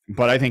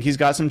 But I think he's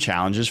got some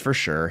challenges for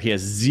sure. He has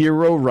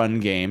zero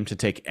run game to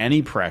take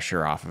any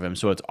pressure off of him.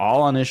 So it's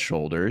all on his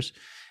shoulders.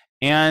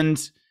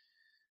 And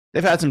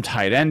they've had some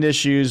tight end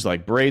issues.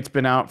 Like, Braid's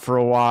been out for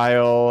a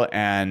while,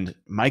 and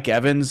Mike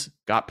Evans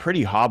got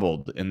pretty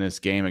hobbled in this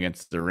game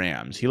against the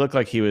Rams. He looked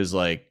like he was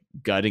like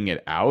gutting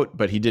it out,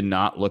 but he did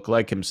not look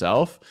like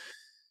himself.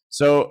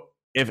 So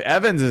if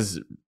Evans is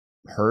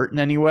hurt in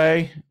any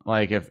way,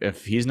 like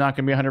if he's not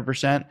going to be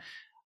 100%,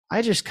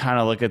 I just kind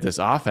of look at this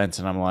offense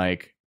and I'm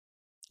like,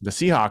 the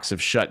Seahawks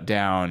have shut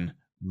down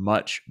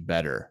much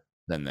better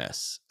than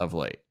this of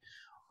late.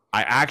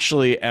 I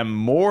actually am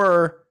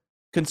more.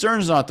 Concern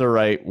is not the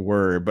right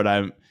word,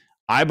 but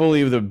I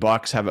believe the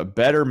Bucs have a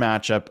better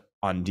matchup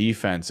on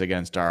defense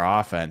against our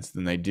offense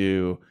than they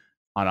do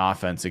on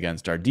offense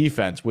against our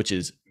defense, which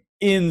is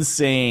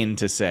insane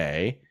to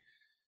say.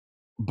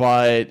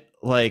 But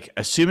like,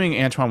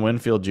 assuming Antoine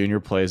Winfield Jr.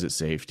 plays at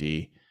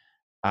safety,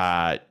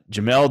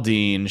 Jamel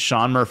Dean,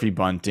 Sean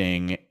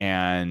Murphy-Bunting,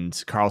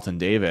 and Carlton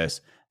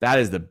Davis, that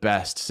is the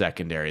best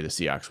secondary the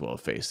Seahawks will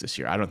have faced this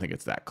year. I don't think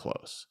it's that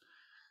close.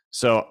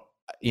 So,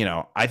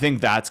 I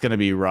think that's going to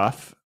be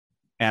rough.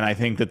 And I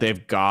think that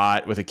they've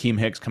got, with Akeem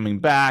Hicks coming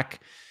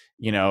back,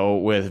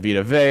 with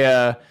Vita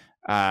Vea,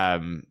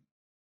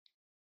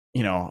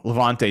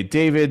 Levante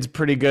David's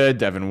pretty good.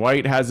 Devin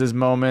White has his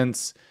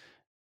moments.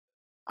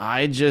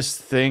 I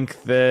just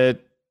think that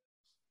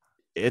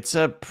it's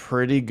a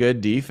pretty good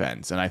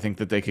defense. And I think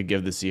that they could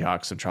give the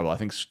Seahawks some trouble. I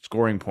think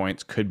scoring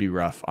points could be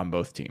rough on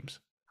both teams.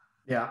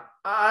 Yeah,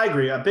 I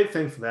agree. A big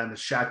thing for them is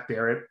Shaq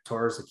Barrett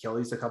tore his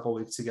Achilles a couple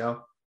of weeks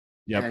ago.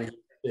 Yep. And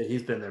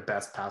he's been their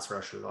best pass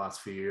rusher the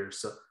last few years.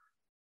 So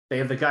They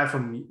have the guy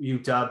from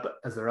UW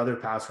as their other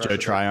pass rusher. Joe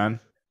Tryon.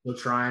 Joe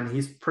Tryon.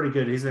 He's pretty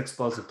good. He's an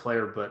explosive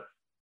player. But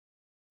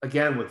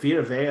again, with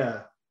Vita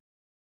Vea,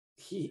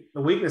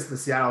 the weakness of the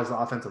Seattle's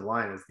offensive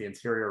line is the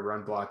interior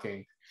run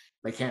blocking.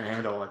 They can't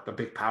handle like the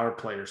big power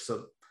players.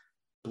 So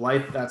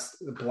Blythe,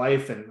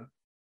 and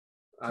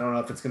I don't know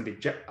if it's going to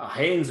be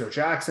Haynes or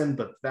Jackson,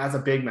 but that's a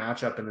big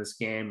matchup in this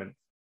game. And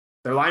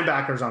their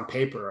linebackers on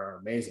paper are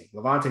amazing.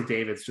 Levante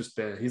David's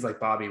he's like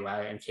Bobby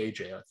Wagner and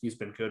KJ. Like he's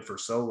been good for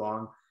so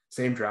long.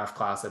 Same draft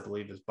class, I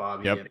believe, as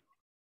Bobby. Yep.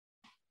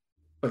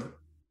 But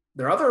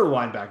their other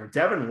linebacker,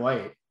 Devin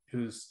White,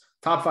 who's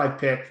top 5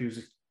 pick,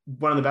 who's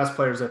one of the best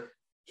players,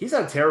 he's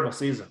had a terrible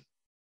season.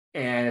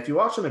 And if you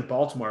watch him in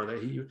Baltimore,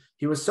 that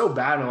he was so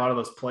bad in a lot of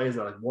those plays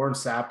that like Warren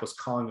Sapp was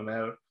calling him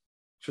out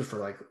just for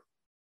like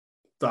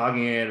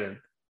dogging it.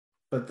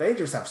 But they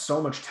just have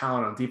so much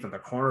talent on defense. The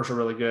corners are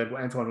really good.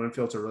 Antoine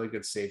Winfield's a really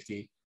good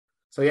safety.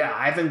 So yeah,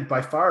 I think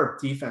by far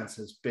defense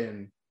has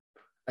been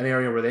an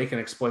area where they can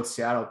exploit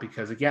Seattle,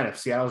 because again, if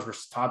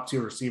Seattle's top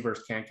 2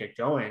 receivers can't get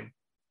going,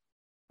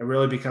 it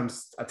really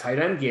becomes a tight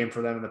end game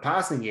for them in the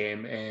passing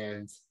game.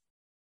 And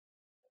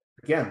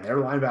again, their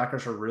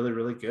linebackers are really,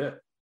 really good.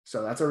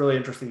 So that's a really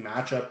interesting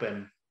matchup.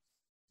 And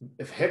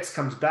if Hicks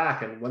comes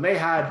back, and when they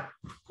had,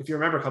 if you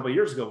remember a couple of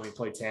years ago when we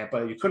played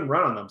Tampa, you couldn't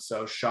run on them.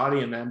 So Shoddy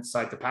and them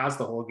decided to pass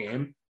the whole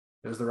game.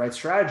 It was the right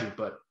strategy,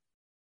 but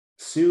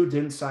Sue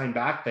didn't sign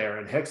back there,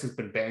 and Hicks has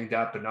been banged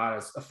up and not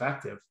as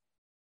effective.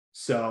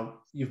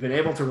 So you've been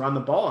able to run the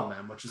ball on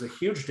them, which is a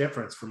huge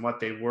difference from what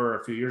they were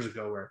a few years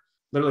ago, where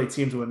literally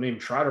teams wouldn't even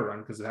try to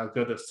run because of how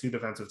good those 2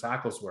 defensive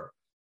tackles were.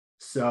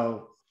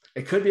 So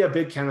it could be a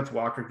big Kenneth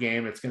Walker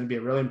game. It's going to be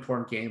a really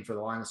important game for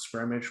the line of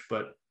scrimmage.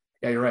 But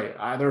yeah, you're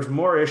right. There's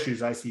more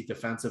issues I see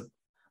defensive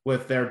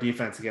with their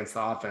defense against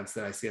the offense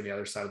than I see on the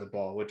other side of the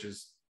ball, which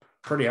is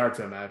pretty hard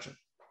to imagine.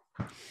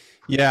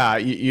 Yeah,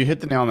 you hit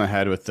the nail on the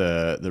head with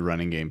the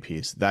running game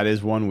piece. That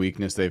is one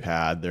weakness they've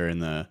had. They're in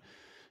the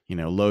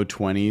low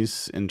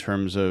 20s in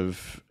terms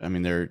of, I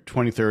mean, they're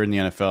 23rd in the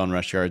NFL in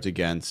rush yards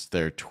against.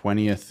 They're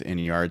 20th in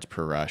yards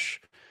per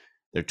rush.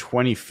 They're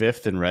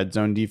 25th in red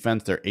zone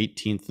defense. They're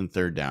 18th in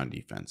third down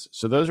defense.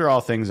 So those are all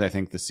things I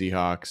think the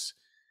Seahawks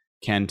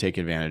can take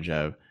advantage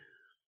of.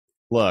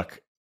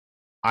 Look,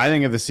 I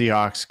think if the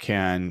Seahawks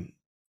can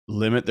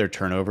limit their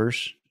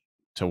turnovers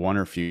to 1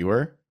 or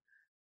fewer,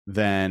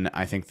 then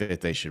I think that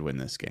they should win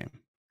this game.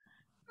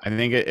 I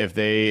think if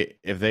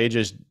they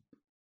just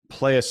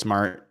play a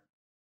smart,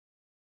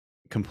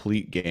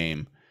 complete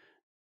game,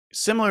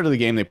 similar to the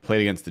game they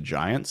played against the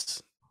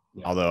Giants.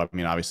 Yeah. Although, I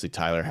mean, obviously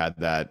Tyler had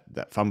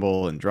that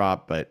fumble and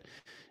drop, but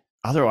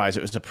otherwise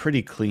it was a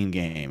pretty clean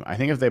game. I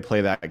think if they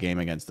play that game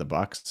against the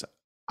Bucs,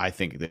 I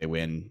think they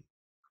win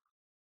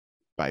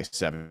by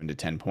 7 to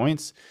 10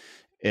 points.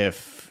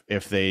 If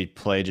they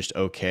play just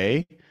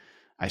okay,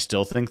 I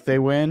still think they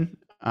win.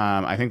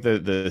 I think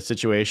the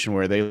situation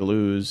where they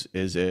lose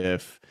is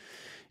if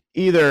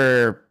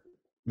either,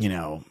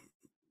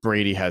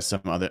 Brady has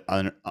some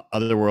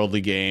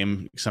otherworldly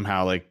game,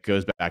 somehow like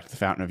goes back to the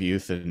fountain of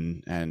youth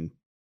and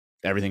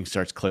everything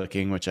starts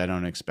clicking, which I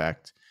don't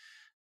expect,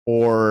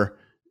 or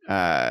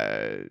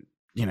the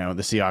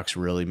Seahawks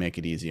really make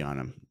it easy on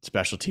them.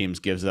 Special teams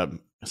gives up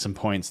some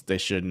points they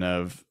shouldn't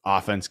have.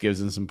 Offense gives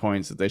them some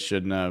points that they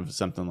shouldn't have.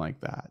 Something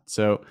like that.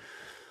 So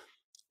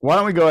why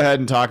don't we go ahead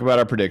and talk about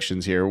our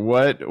predictions here?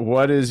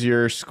 What is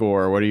your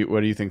score? What do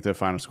you think the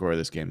final score of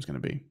this game is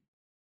going to be?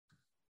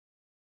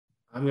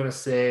 I'm going to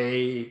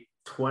say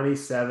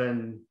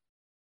 27-20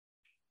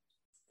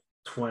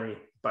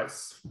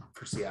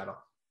 for Seattle.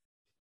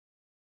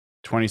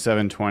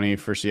 27-20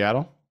 for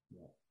Seattle?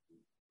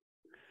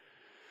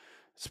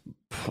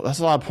 That's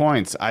a lot of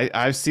points.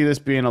 I see this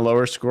being a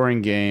lower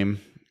scoring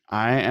game.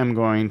 I am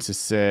going to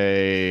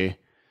say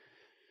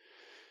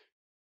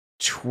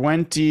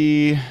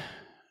 20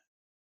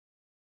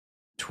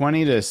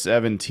 to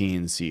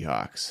 17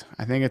 Seahawks.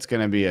 I think it's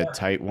going to be a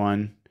tight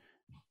one.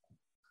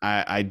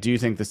 I do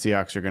think the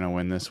Seahawks are going to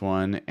win this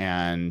one,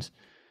 and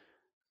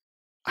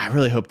I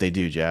really hope they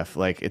do, Jeff.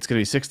 Like, it's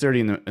going to be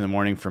 6:30 in the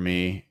morning for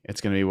me. It's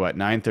going to be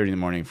 9:30 in the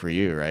morning for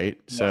you, right?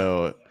 Yeah.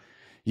 So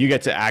you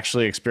get to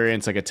actually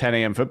experience like a 10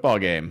 a.m. football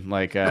game,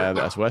 like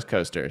us West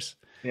Coasters.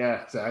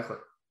 Yeah, exactly.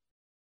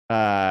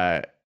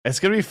 It's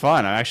going to be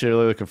fun. I'm actually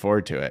really looking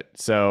forward to it.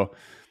 So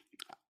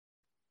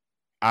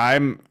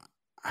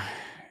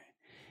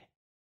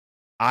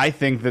I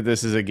think that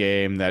this is a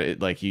game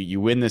that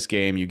you win this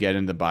game, you get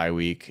into the bye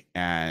week,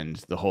 and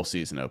the whole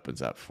season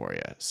opens up for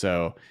you.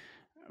 So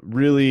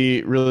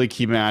really, really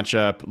key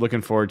matchup.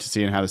 Looking forward to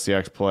seeing how the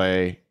Seahawks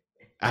play.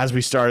 As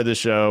we started the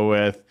show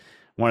with,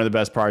 one of the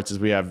best parts is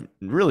we have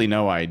really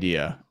no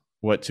idea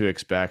what to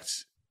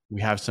expect.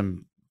 We have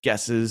some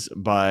guesses,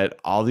 but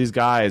all these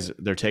guys,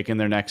 they're taking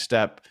their next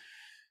step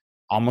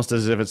almost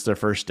as if it's their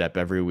first step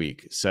every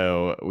week.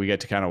 So we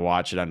get to kind of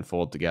watch it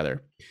unfold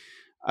together.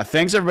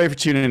 Thanks everybody for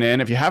tuning in.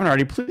 If you haven't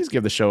already, please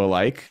give the show a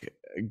like.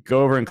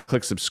 Go over and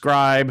click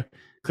subscribe,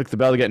 click the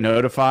bell to get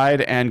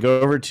notified, and go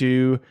over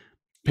to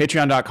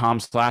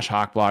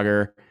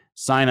patreon.com/hawkblogger.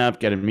 Sign up,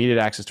 get immediate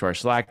access to our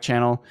Slack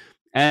channel.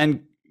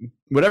 And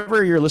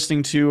whatever you're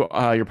listening to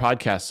your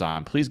podcasts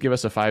on, please give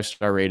us a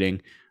 5-star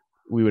rating.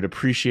 We would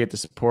appreciate the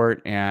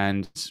support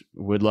and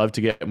would love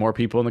to get more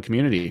people in the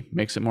community.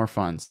 Makes it more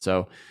fun.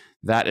 So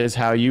that is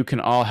how you can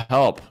all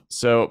help.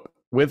 So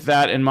with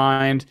that in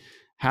mind,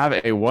 have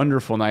a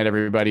wonderful night,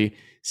 everybody.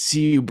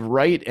 See you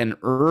bright and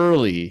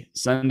early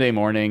Sunday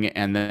morning,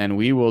 and then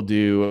we will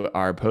do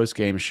our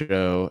post-game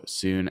show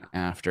soon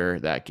after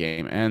that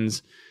game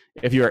ends.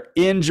 If you are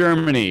in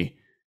Germany,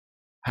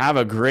 have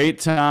a great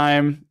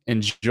time,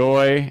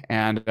 enjoy,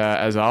 and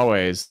as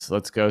always,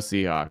 let's go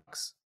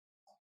Seahawks.